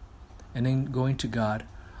prayer, and then going to God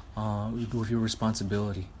with your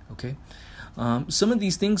responsibility, okay? Some of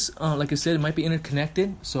these things, like I said, it might be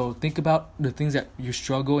interconnected. So think about the things that you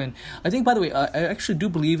struggle. And I think, by the way, I actually do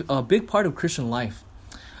believe a big part of Christian life,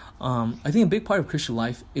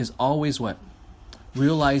 is always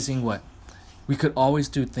realizing we could always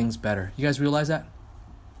do things better. You guys realize that?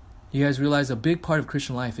 You guys realize a big part of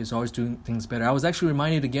Christian life is always doing things better. I was actually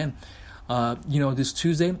reminded again, this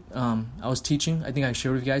Tuesday, I was teaching, I think I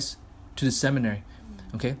shared with you guys, to the seminary,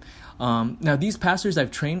 okay? Now, these pastors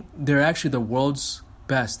I've trained, they're actually the world's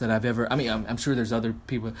best that I've ever, I'm sure there's other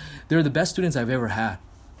people. They're the best students I've ever had.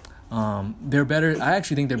 They're better, I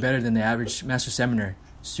actually think they're better than the average master seminary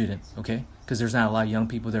student, okay? Because there's not a lot of young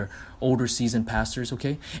people, they're older seasoned pastors,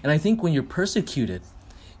 okay? And I think when you're persecuted,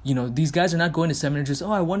 these guys are not going to seminary just,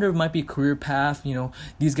 I wonder if it might be a career path,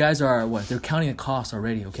 these guys are, they're counting the cost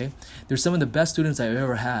already, okay? They're some of the best students I've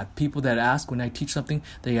ever had. People that ask, when I teach something,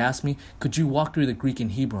 they ask me, could you walk through the Greek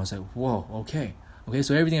and Hebrew? I was like, whoa, okay. Okay,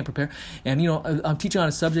 so everything I prepare. And, I'm teaching on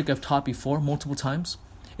a subject I've taught before multiple times.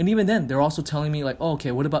 And even then, they're also telling me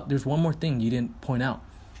what about, there's one more thing you didn't point out.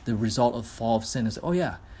 The result of fall of sin. I say,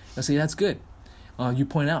 yeah. I say, that's good. You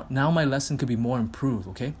point out, now my lesson could be more improved,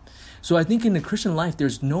 okay? So I think in the Christian life,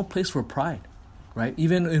 there's no place for pride, right?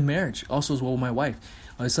 Even in marriage, also as well with my wife.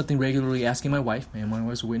 It's something regularly asking my wife, and my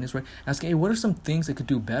wife's a witness, right? Asking, hey, what are some things I could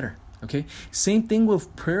do better, okay? Same thing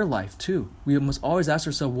with prayer life, too. We must always ask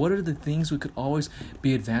ourselves, what are the things we could always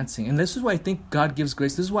be advancing? And this is why I think God gives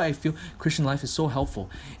grace. This is why I feel Christian life is so helpful.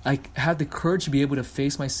 I have the courage to be able to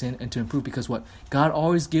face my sin and to improve because God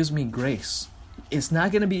always gives me grace. It's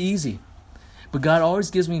not going to be easy. But God always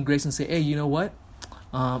gives me grace and say, hey, you know what?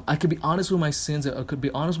 I could be honest with my sins. I could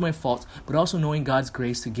be honest with my faults, but also knowing God's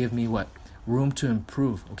grace to give me what? Room to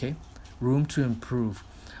improve, okay? Room to improve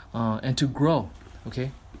and to grow,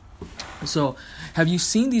 okay? So, have you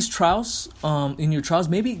seen these trials in your trials?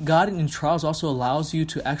 Maybe God in trials also allows you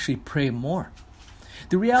to actually pray more.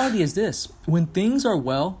 The reality is this: when things are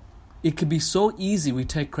well, it could be so easy we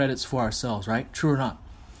take credits for ourselves, right? True or not?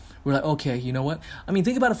 We're like, okay, you know what? I mean,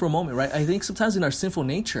 think about it for a moment, right? I think sometimes in our sinful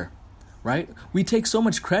nature, right, we take so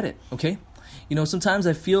much credit, okay? You know, sometimes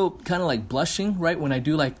I feel kind of like blushing, right, when I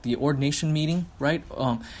do like the ordination meeting, right?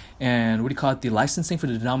 And what do you call it? The licensing for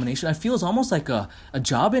the denomination. I feel it's almost like a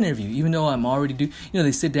job interview, even though I'm already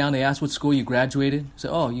they sit down, they ask what school you graduated. Say,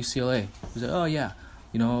 oh, UCLA. We say, oh, yeah.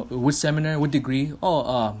 You know, what seminary, what degree?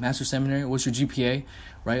 Oh, master's seminary. What's your GPA,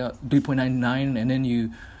 right? 3.99, and then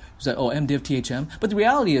you say, oh, MDiv, THM. But the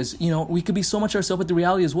reality is, we could be so much ourselves, but the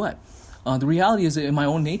reality is what? The reality is that in my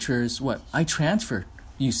own nature is what? I transferred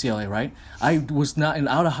UCLA, right? I was not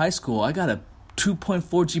out of high school. I got a 2.4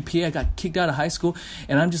 GPA. I got kicked out of high school,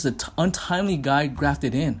 and I'm just an untimely guy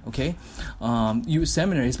grafted in, okay?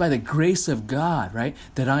 Seminary, it's by the grace of God, right,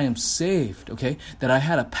 that I am saved, okay? That I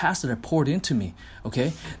had a pastor that poured into me,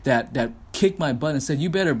 okay? That kicked my butt and said, you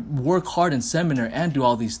better work hard in seminary and do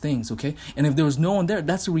all these things, okay? And if there was no one there,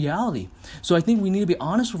 that's the reality. So I think we need to be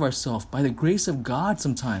honest with ourselves by the grace of God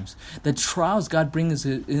sometimes. The trials God brings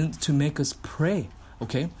us in to make us pray.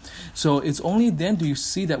 Okay, so it's only then do you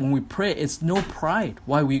see that when we pray, it's no pride.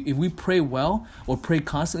 If we pray well or pray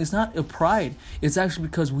constantly, it's not a pride. It's actually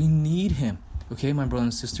because we need Him. Okay, my brothers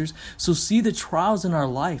and sisters. So see the trials in our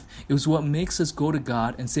life. It was what makes us go to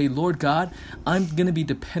God and say, Lord God, I'm going to be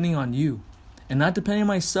depending on you. And not depending on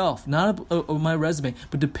myself, not on my resume,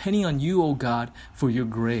 but depending on you, oh God, for your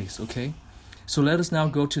grace. Okay, so let us now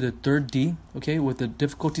go to the third D, okay, with the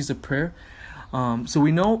difficulties of prayer. So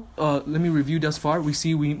we know, let me review thus far. We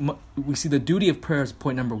see the duty of prayer as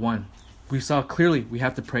point number 1. We saw clearly we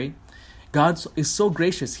have to pray. God is so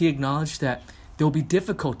gracious. He acknowledged that there will be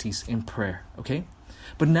difficulties in prayer, okay?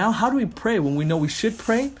 But now how do we pray when we know we should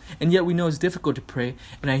pray and yet we know it's difficult to pray?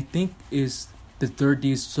 And I think the third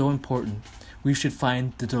D is so important. We should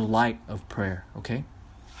find the delight of prayer, okay?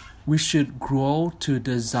 We should grow to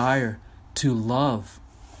desire to love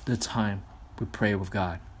the time we pray with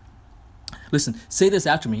God. Listen, say this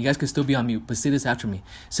after me. You guys can still be on mute, but say this after me.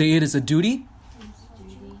 Say, it is a duty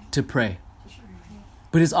to pray.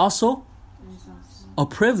 But it's also a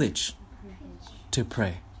privilege to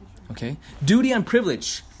pray. Okay? Duty and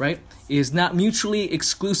privilege, right, is not mutually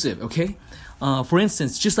exclusive, okay? For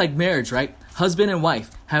instance, just like marriage, right? Husband and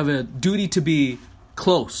wife have a duty to be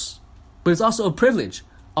close. But it's also a privilege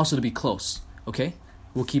also to be close, okay?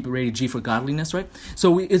 We'll keep it rated G for godliness, right?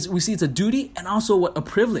 So we see it's a duty and also a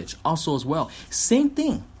privilege also as well. Same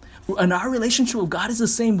thing. And our relationship with God is the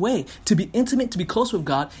same way. To be intimate, to be close with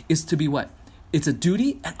God is to be what? It's a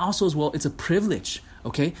duty and also as well, it's a privilege,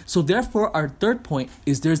 okay? So therefore, our third point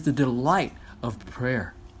is there's the delight of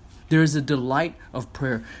prayer. There is a delight of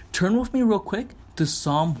prayer. Turn with me real quick to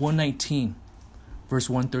Psalm 119, verse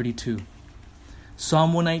 132.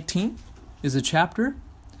 Psalm 119 is a chapter.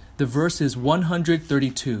 The verse is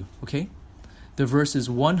 132, okay? The verse is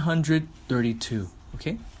 132,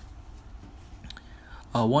 okay?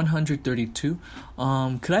 132.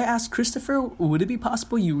 Could I ask Christopher, would it be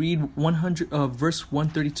possible you read verse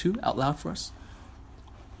 132 out loud for us?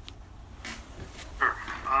 Sure.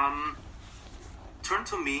 Turn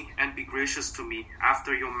to me and be gracious to me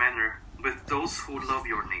after your manner with those who love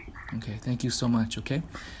your name. Okay, thank you so much, okay?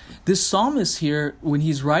 This psalmist here, when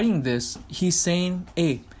he's writing this, he's saying,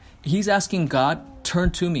 hey, he's asking God,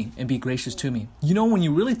 turn to me and be gracious to me. You know, when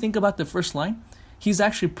you really think about the first line, he's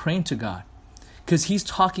actually praying to God because he's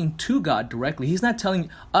talking to God directly. He's not telling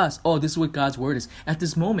us, oh, this is what God's word is. At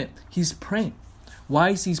this moment, he's praying.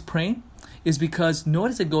 Why is he praying? Is because,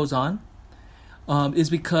 notice it goes on, is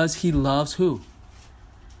because he loves who?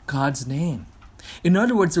 God's name. In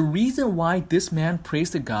other words, the reason why this man prays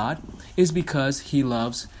to God is because he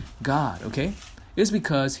loves God, okay? It's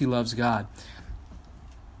because he loves God.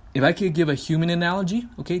 If I could give a human analogy,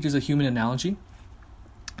 okay, just a human analogy.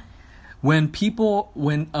 When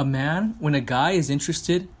a guy is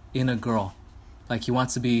interested in a girl, like he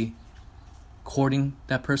wants to be courting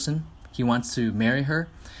that person, he wants to marry her.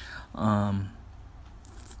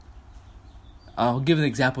 I'll give an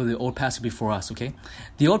example of the old pastor before us, okay?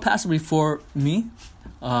 The old pastor before me,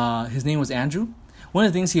 his name was Andrew. One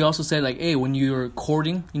of the things he also said, like, hey, when you're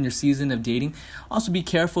courting in your season of dating, also be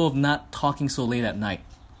careful of not talking so late at night.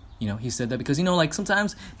 You know, he said that because, like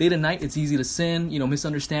sometimes late at night it's easy to sin,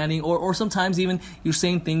 misunderstanding, or sometimes even you're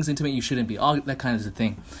saying things intimate you shouldn't be, all that kind of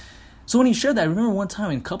thing. So when he shared that, I remember one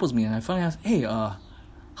time in couples meeting, I finally asked, hey,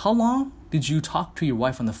 how long did you talk to your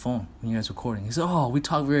wife on the phone when you guys were recording? He said, oh, we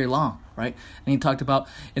talked very long, right? And he talked about,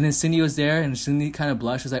 and then Cindy was there, and Cindy kind of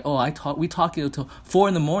blushed. She was like, oh, we talked until 4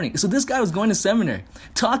 a.m. So this guy was going to seminary,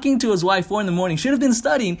 talking to his wife 4 a.m. Should have been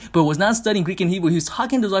studying, but was not studying Greek and Hebrew. He was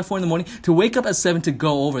talking to his wife 4 a.m. to wake up at 7 to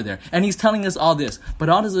go over there. And he's telling us all this. But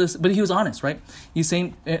he was honest, right? He's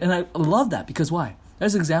saying, and I love that, because why?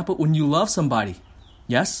 There's an example when you love somebody,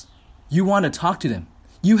 yes, you want to talk to them.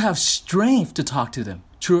 You have strength to talk to them.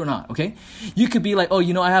 True or not, okay? You could be like, oh,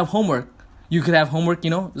 I have homework. You could have homework,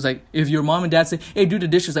 It's like if your mom and dad say, hey, do the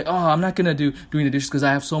dishes. Like, oh, I'm not going to do doing the dishes because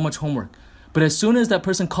I have so much homework. But as soon as that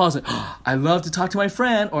person calls it, oh, I love to talk to my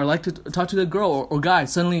friend, or I like to talk to the girl or guy,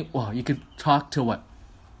 suddenly, well, you could talk till what?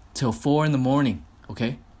 Till 4 a.m,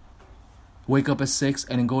 okay? Wake up at 6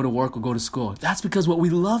 and then go to work or go to school. That's because we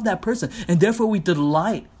love that person, and therefore we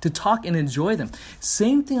delight to talk and enjoy them.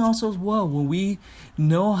 Same thing also as well when we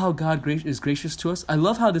know how God is gracious to us. I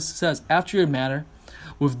love how this says, after your manner,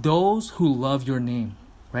 with those who love your name,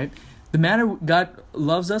 right? The manner God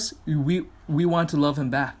loves us, we want to love him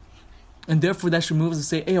back. And therefore that should move us to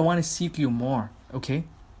say, hey, I want to seek you more, okay?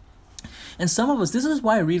 And some of us, this is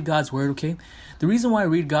why I read God's word, okay? The reason why I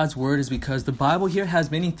read God's word is because the Bible here has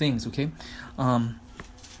many things, okay?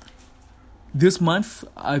 This month,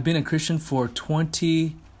 I've been a Christian for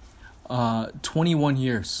 21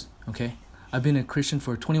 years, okay? I've been a Christian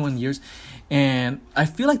for 21 years, and I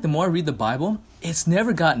feel like the more I read the Bible, it's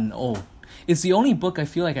never gotten old. It's the only book I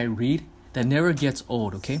feel like I read that never gets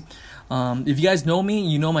old, okay? If you guys know me,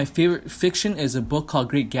 you know my favorite fiction is a book called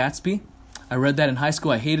Great Gatsby. I read that in high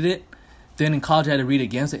school. I hated it. Then in college, I had to read it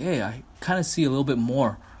again. I said, hey, I kind of see a little bit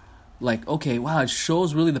more. Like, okay, wow, it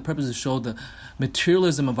shows really the purpose to show the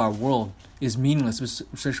materialism of our world is meaningless,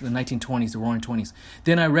 especially in the 1920s, the Roaring 20s.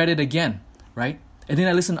 Then I read it again, right? And then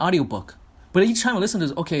I listened to an audiobook. But each time I listened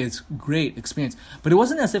to it, okay, it's great experience. But it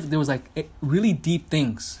wasn't as if there was like really deep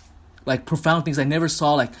things, like profound things I never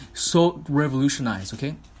saw, like so revolutionized,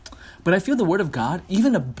 okay? But I feel the Word of God,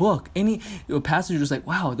 even a book, any passage, just like,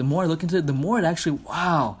 wow, the more I look into it, the more it actually,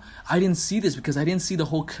 wow, I didn't see this because I didn't see the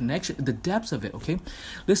whole connection, the depths of it, okay?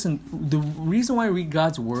 Listen, the reason why I read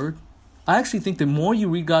God's Word, I actually think the more you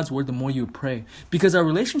read God's Word, the more you pray. Because our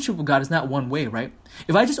relationship with God is not one way, right?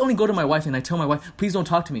 If I just only go to my wife and I tell my wife, please don't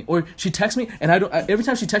talk to me, or she texts me and every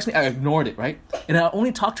time she texts me, I ignored it, right? And I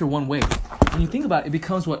only talk to her one way. When you think about it, it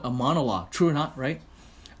becomes what? A monologue, true or not, right?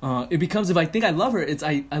 It becomes, if I think I love her, it's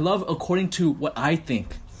I love according to what I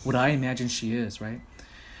think, what I imagine she is, right?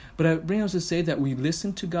 But I bring us to say that we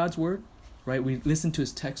listen to God's word, right? We listen to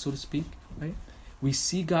his text, so to speak, right? We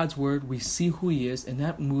see God's word, we see who he is, and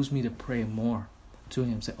that moves me to pray more to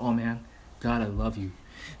him. Say, oh man, God, I love you.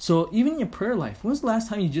 So even in your prayer life, when was the last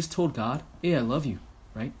time you just told God, hey, I love you,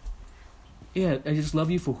 right? Yeah, I just love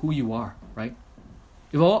you for who you are, right?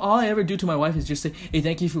 If all I ever do to my wife is just say, hey,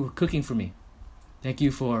 thank you for cooking for me. Thank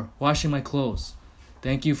you for washing my clothes.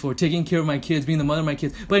 Thank you for taking care of my kids, being the mother of my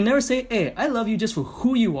kids. But I never say, hey, I love you just for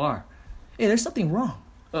who you are. Hey, there's something wrong.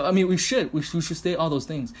 We should say all those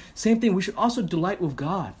things. Same thing, we should also delight with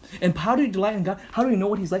God. And how do you delight in God? How do we know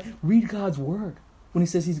what he's like? Read God's word. When he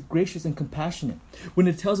says he's gracious and compassionate. When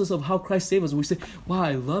it tells us of how Christ saved us, we say, wow,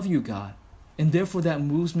 I love you, God. And therefore that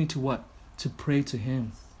moves me to what? To pray to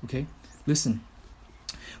him. Okay? Listen.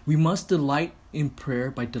 We must delight in prayer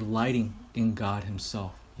by delighting in God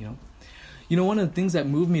himself, You know, one of the things that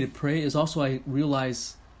moved me to pray is also I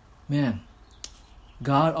realize, man,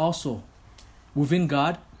 God also, within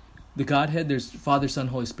God, the Godhead, there's Father, Son,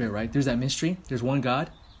 Holy Spirit, right? There's that mystery. There's one God,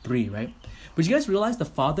 three, right? But you guys realize the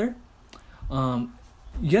Father, you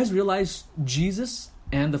guys realize Jesus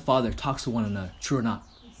and the Father talks to one another, true or not?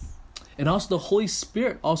 And also the Holy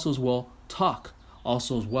Spirit also as well talk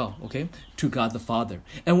also as well, okay, to God the Father.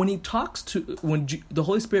 And when he talks to, the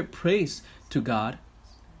Holy Spirit prays to God,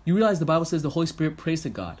 you realize the Bible says the Holy Spirit prays to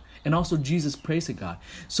God. And also Jesus prays to God.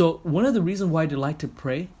 So one of the reasons why I like to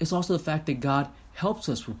pray is also the fact that God helps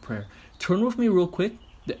us with prayer. Turn with me real quick.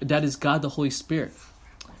 That is God the Holy Spirit.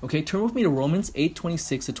 Okay, turn with me to Romans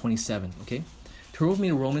 8:26 to 27. Okay, turn with me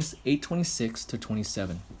to Romans 8:26 to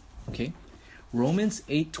 27. Okay, Romans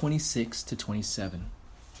 8:26 to 27.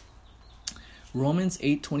 Romans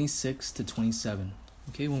 8:26 to 27.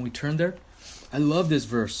 Okay, when we turn there, I love this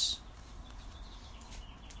verse.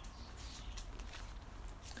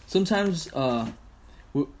 Sometimes, I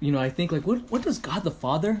think like, what does God the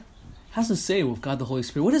Father has to say with God the Holy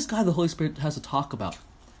Spirit? What does God the Holy Spirit has to talk about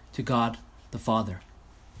to God the Father?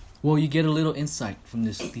 Well, you get a little insight from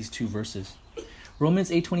these two verses. Romans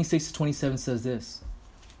 8:26 to 27 says this.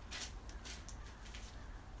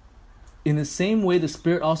 In the same way, the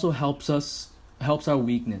Spirit also helps our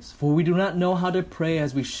weakness. For we do not know how to pray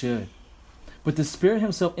as we should. But the Spirit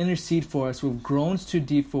himself intercedes for us with groans too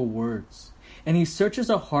deep for words. And he searches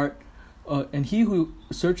our heart, and he who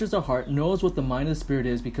searches our heart knows what the mind of the Spirit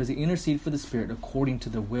is, because he intercedes for the Spirit according to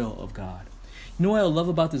the will of God. You know what I love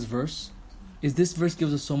about this verse? Is this verse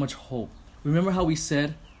gives us so much hope. Remember how we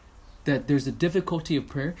said that there's a difficulty of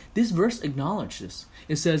prayer? This verse acknowledges this.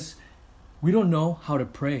 It says, we don't know how to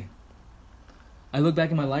pray. I look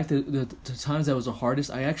back in my life, the times that was the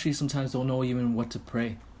hardest, I actually sometimes don't know even what to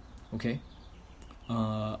pray. Okay?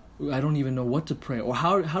 I don't even know what to pray. Or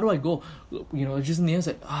how do I go? You know, just in the end,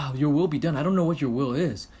 it's like, your will be done. I don't know what your will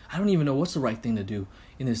is. I don't even know what's the right thing to do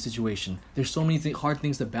in this situation. There's so many hard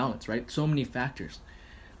things to balance, right? So many factors.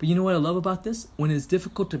 But you know what I love about this? When it's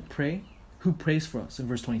difficult to pray, who prays for us in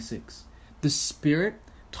verse 26? The Spirit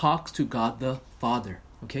talks to God the Father,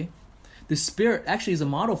 okay? The Spirit actually is a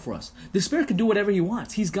model for us. The Spirit can do whatever he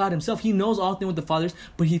wants. He's God himself. He knows all things with the Father,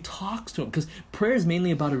 but he talks to him, because prayer is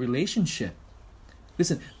mainly about a relationship.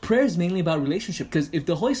 Listen, prayer is mainly about relationship, because if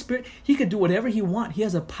the Holy Spirit, he could do whatever he wants. He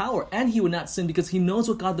has a power, and he would not sin because he knows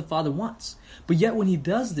what God the Father wants. But yet when he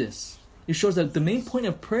does this, it shows that the main point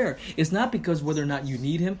of prayer is not because whether or not you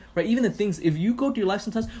need him, right? Even the things, if you go through your life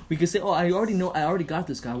sometimes, we can say, I already got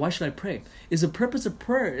this, God. Why should I pray? Is the purpose of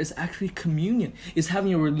prayer is actually communion, is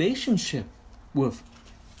having a relationship with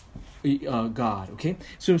God, okay?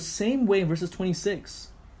 So same way in verses 26,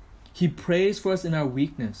 he prays for us in our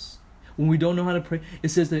weakness. When we don't know how to pray, it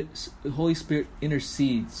says that the Holy Spirit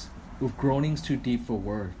intercedes with groanings too deep for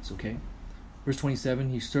words, okay? Verse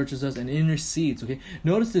 27, he searches us and intercedes, okay?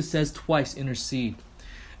 Notice this says twice, intercede.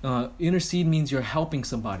 Intercede means you're helping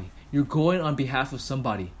somebody. You're going on behalf of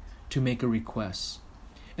somebody to make a request.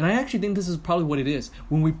 And I actually think this is probably what it is.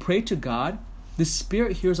 When we pray to God, the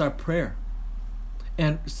Spirit hears our prayer.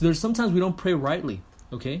 And so there's sometimes we don't pray rightly,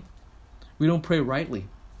 okay? We don't pray rightly.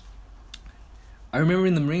 I remember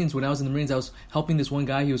in the Marines, when I was in the Marines, I was helping this one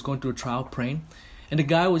guy. He was going through a trial praying. And the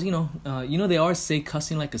guy was, they always say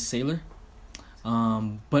cussing like a sailor.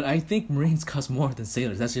 But I think Marines cuss more than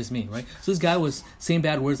sailors. That's just me, right? So this guy was saying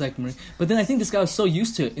bad words like Marine. But then I think this guy was so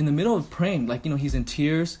used to it. In the middle of praying, he's in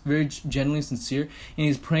tears, very genuinely sincere. And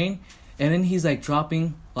he's praying. And then he's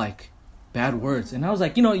dropping bad words. And I was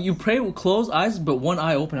like, you pray with closed eyes, but one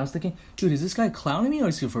eye open. I was thinking, dude, is this guy clowning me or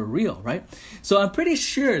is he for real, right? So I'm pretty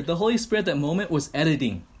sure the Holy Spirit at that moment was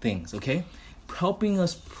editing things, okay? Helping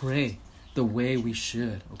us pray the way we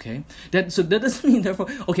should, okay? That doesn't mean, therefore,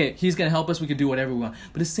 okay, he's going to help us, we can do whatever we want.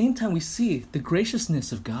 But at the same time, we see the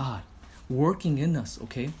graciousness of God working in us,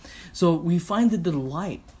 okay? So we find the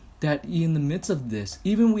delight that in the midst of this,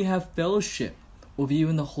 even we have fellowship with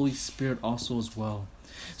even the Holy Spirit also as well.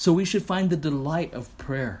 So we should find the delight of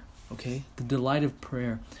prayer, okay? The delight of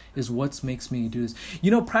prayer is what makes me do this.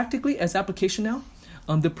 Practically, as application now,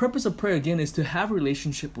 the purpose of prayer, again, is to have a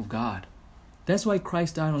relationship with God. That's why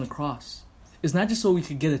Christ died on the cross. It's not just so we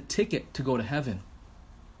could get a ticket to go to heaven.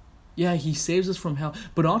 Yeah, he saves us from hell.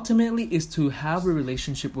 But ultimately, is to have a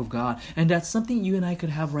relationship with God. And that's something you and I could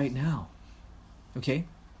have right now. Okay?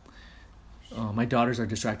 My daughters are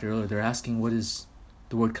distracted earlier. They're asking, what is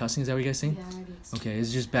the word cussing? Is that what you guys saying? Yeah, it is. Okay,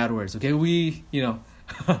 it's just bad words. Okay,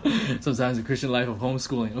 sometimes the Christian life of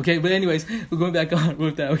homeschooling. Okay, but anyways, we're going back on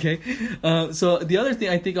with that, okay? So the other thing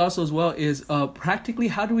I think also as well is practically,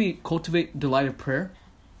 how do we cultivate delight of prayer?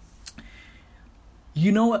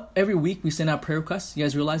 Every week we send out prayer requests. You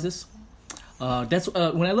guys realize this? That's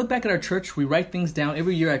when I look back at our church, we write things down.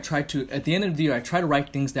 Every year at the end of the year, I try to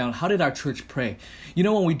write things down. How did our church pray?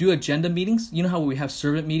 When we do agenda meetings, how we have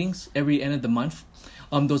servant meetings every end of the month?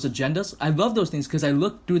 Those agendas. I love those things because I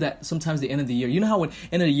look through that sometimes at the end of the year. You know how at the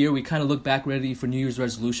end of the year we kind of look back ready for New Year's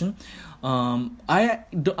resolution. I'm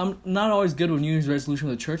not always good with New Year's resolution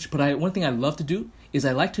with the church, but one thing I love to do is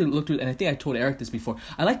I like to look through, and I think I told Eric this before,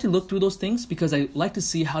 I like to look through those things because I like to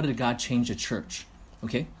see how did God change the church,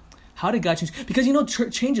 okay? How did God change? Because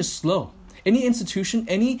church change is slow. Any institution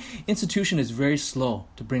is very slow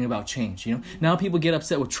to bring about change, Now people get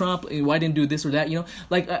upset with Trump, why didn't do this or that,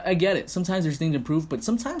 I get it. Sometimes there's things to improve, but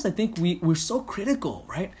sometimes I think we're so critical,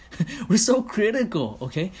 right? We're so critical,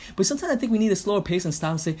 okay? But sometimes I think we need a slower pace and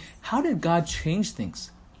stop and say, how did God change things?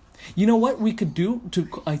 You know what we could do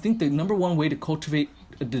I think the number one way to cultivate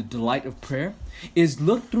the delight of prayer is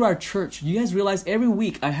look through our church. You guys realize every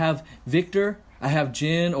week I have Victor, I have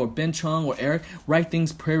Jin or Ben Chung or Eric write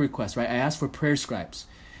things, prayer requests, right? I ask for prayer scribes.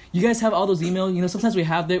 You guys have all those emails. Sometimes we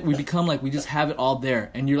have that. We become we just have it all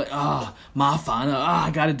there. And you're like, mafana,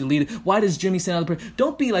 I got to delete it. Why does Jimmy send out the prayer?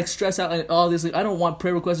 Don't be stressed out and all this. I don't want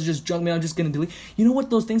prayer requests. It's just junk mail. I'm just going to delete. You know what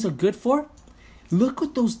those things are good for? Look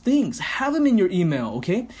at those things. Have them in your email,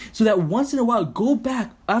 okay? So that once in a while, go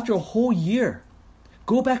back after a whole year.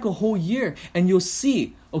 Go back a whole year and you'll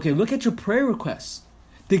see, okay, look at your prayer requests.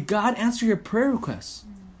 Did God answer your prayer requests?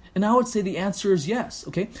 And I would say the answer is yes,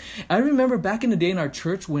 okay? I remember back in the day in our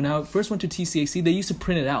church, when I first went to TCAC, they used to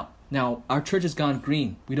print it out. Now, our church has gone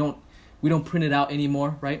green. We don't print it out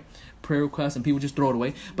anymore, right? Prayer requests, and people just throw it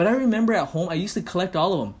away. But I remember at home, I used to collect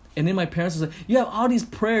all of them. And then my parents was like, you have all these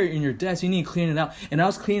prayer in your desk, you need to clean it out. And I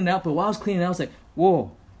was cleaning it out, but while I was cleaning it out, I was like,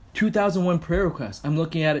 whoa, 2001 prayer requests. I'm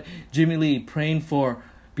looking at it, Jimmy Lee praying for,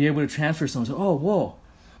 be able to transfer someone. So, oh, whoa.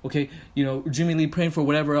 Okay, Jimmy Lee praying for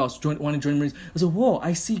whatever else, wanting to join the Marines. I said, whoa,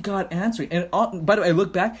 I see God answering. And by the way, I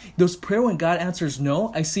look back, those prayer when God answers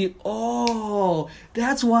no, I see, oh,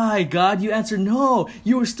 that's why, God, you answered no.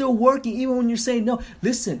 You were still working even when you're saying no.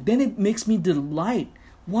 Listen, then it makes me delight.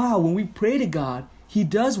 Wow, when we pray to God, He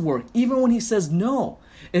does work, even when He says no.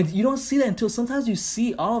 And you don't see that until sometimes you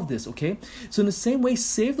see all of this, okay? So in the same way,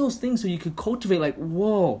 save those things so you could cultivate like,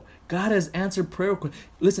 whoa, God has answered prayer.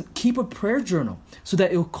 Listen, keep a prayer journal so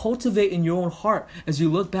that it will cultivate in your own heart. As you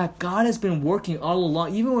look back, God has been working all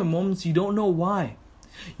along, even in moments you don't know why.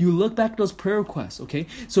 You look back at those prayer requests, okay?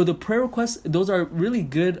 So the prayer requests, those are really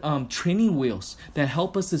good training wheels that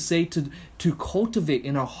help us to cultivate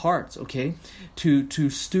in our hearts, okay? To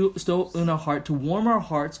stow in our heart, to warm our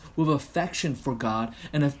hearts with affection for God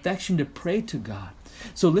and affection to pray to God.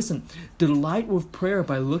 So listen, delight with prayer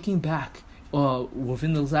by looking back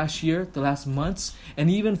within the last year, the last months,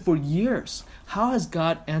 and even for years. How has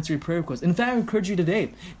God answered your prayer requests? In fact, I encourage you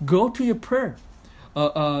today, go to your prayer.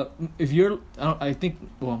 If you're,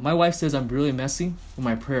 my wife says I'm really messy with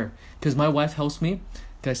my prayer because my wife helps me.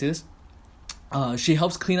 Can I say this? She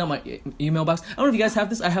helps clean out my email box. I don't know if you guys have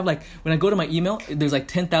this. I have when I go to my email, there's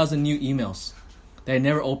 10,000 new emails that I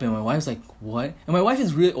never open. My wife's like, what? And my wife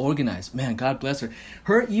is really organized. Man, God bless her.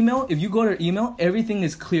 Her email, if you go to her email, everything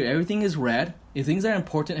is clear. Everything is red. If things that are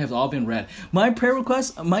important have all been read. My prayer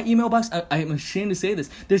requests, my email box, I'm ashamed to say this.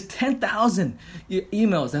 There's 10,000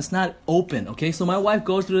 emails that's not open, okay? So my wife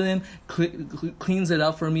goes through them, cleans it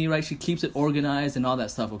up for me, right? She keeps it organized and all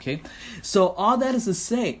that stuff, okay? So all that is to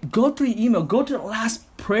say, go through your email. Go to the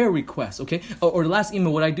last prayer request, okay? Or the last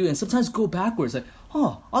email, what I do. And sometimes go backwards. Like,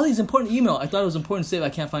 oh, all these important email. I thought it was important to save. I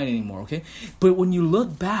can't find it anymore, okay? But when you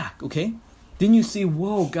look back, okay? Then you see,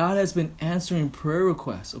 whoa, God has been answering prayer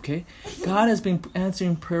requests, okay? God has been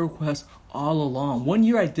answering prayer requests all along. One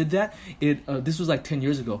year I did that. This was 10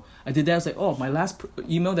 years ago. I did that. I was like, oh, my last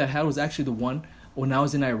email that I had was actually the one when I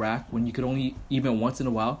was in Iraq, when you could only email once in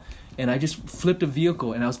a while. And I just flipped a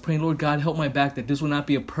vehicle, and I was praying, Lord God, help my back, that this will not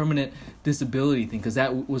be a permanent disability thing, because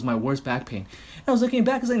that was my worst back pain. And I was looking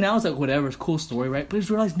back, now it's whatever, it's a cool story, right? But I just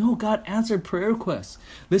realized, no, God answered prayer requests.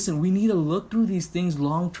 Listen, we need to look through these things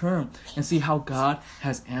long term and see how God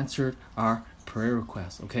has answered our prayer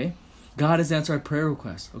requests, okay? God has answered our prayer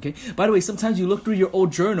requests, okay? By the way, sometimes you look through your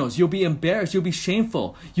old journals, you'll be embarrassed, you'll be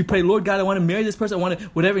shameful. You pray, Lord God, I want to marry this person, I want to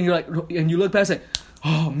whatever, and you look back and say,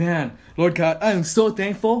 oh man, Lord God, I am so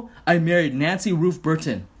thankful I married Nancy Ruth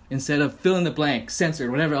Burton instead of fill in the blank, censored,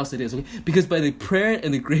 whatever else it is, okay? Because by the prayer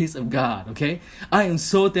and the grace of God, okay? I am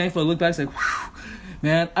so thankful. I look back and say, whew,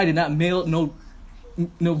 man, I did not mail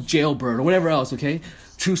no jailbird or whatever else, okay?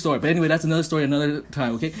 True story. But anyway, that's another story another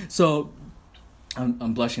time, okay? So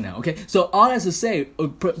I'm blushing now, okay? So all that's to say,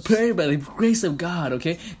 pray by the grace of God,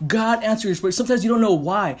 okay? God answers your prayer. Sometimes you don't know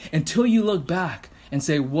why until you look back and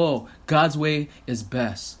say, whoa, God's way is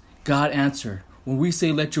best. God answered. When we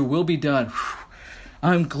say, let your will be done, whew,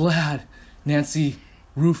 I'm glad Nancy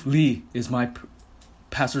Ruth Lee is my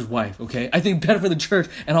pastor's wife, okay? I think better for the church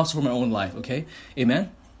and also for my own life, okay?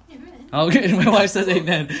 Amen? Amen. Okay, my wife says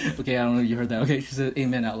amen. Okay, I don't know if you heard that. Okay, she said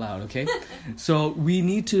amen out loud, okay? So we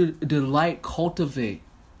need to cultivate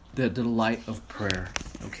the delight of prayer,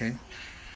 okay?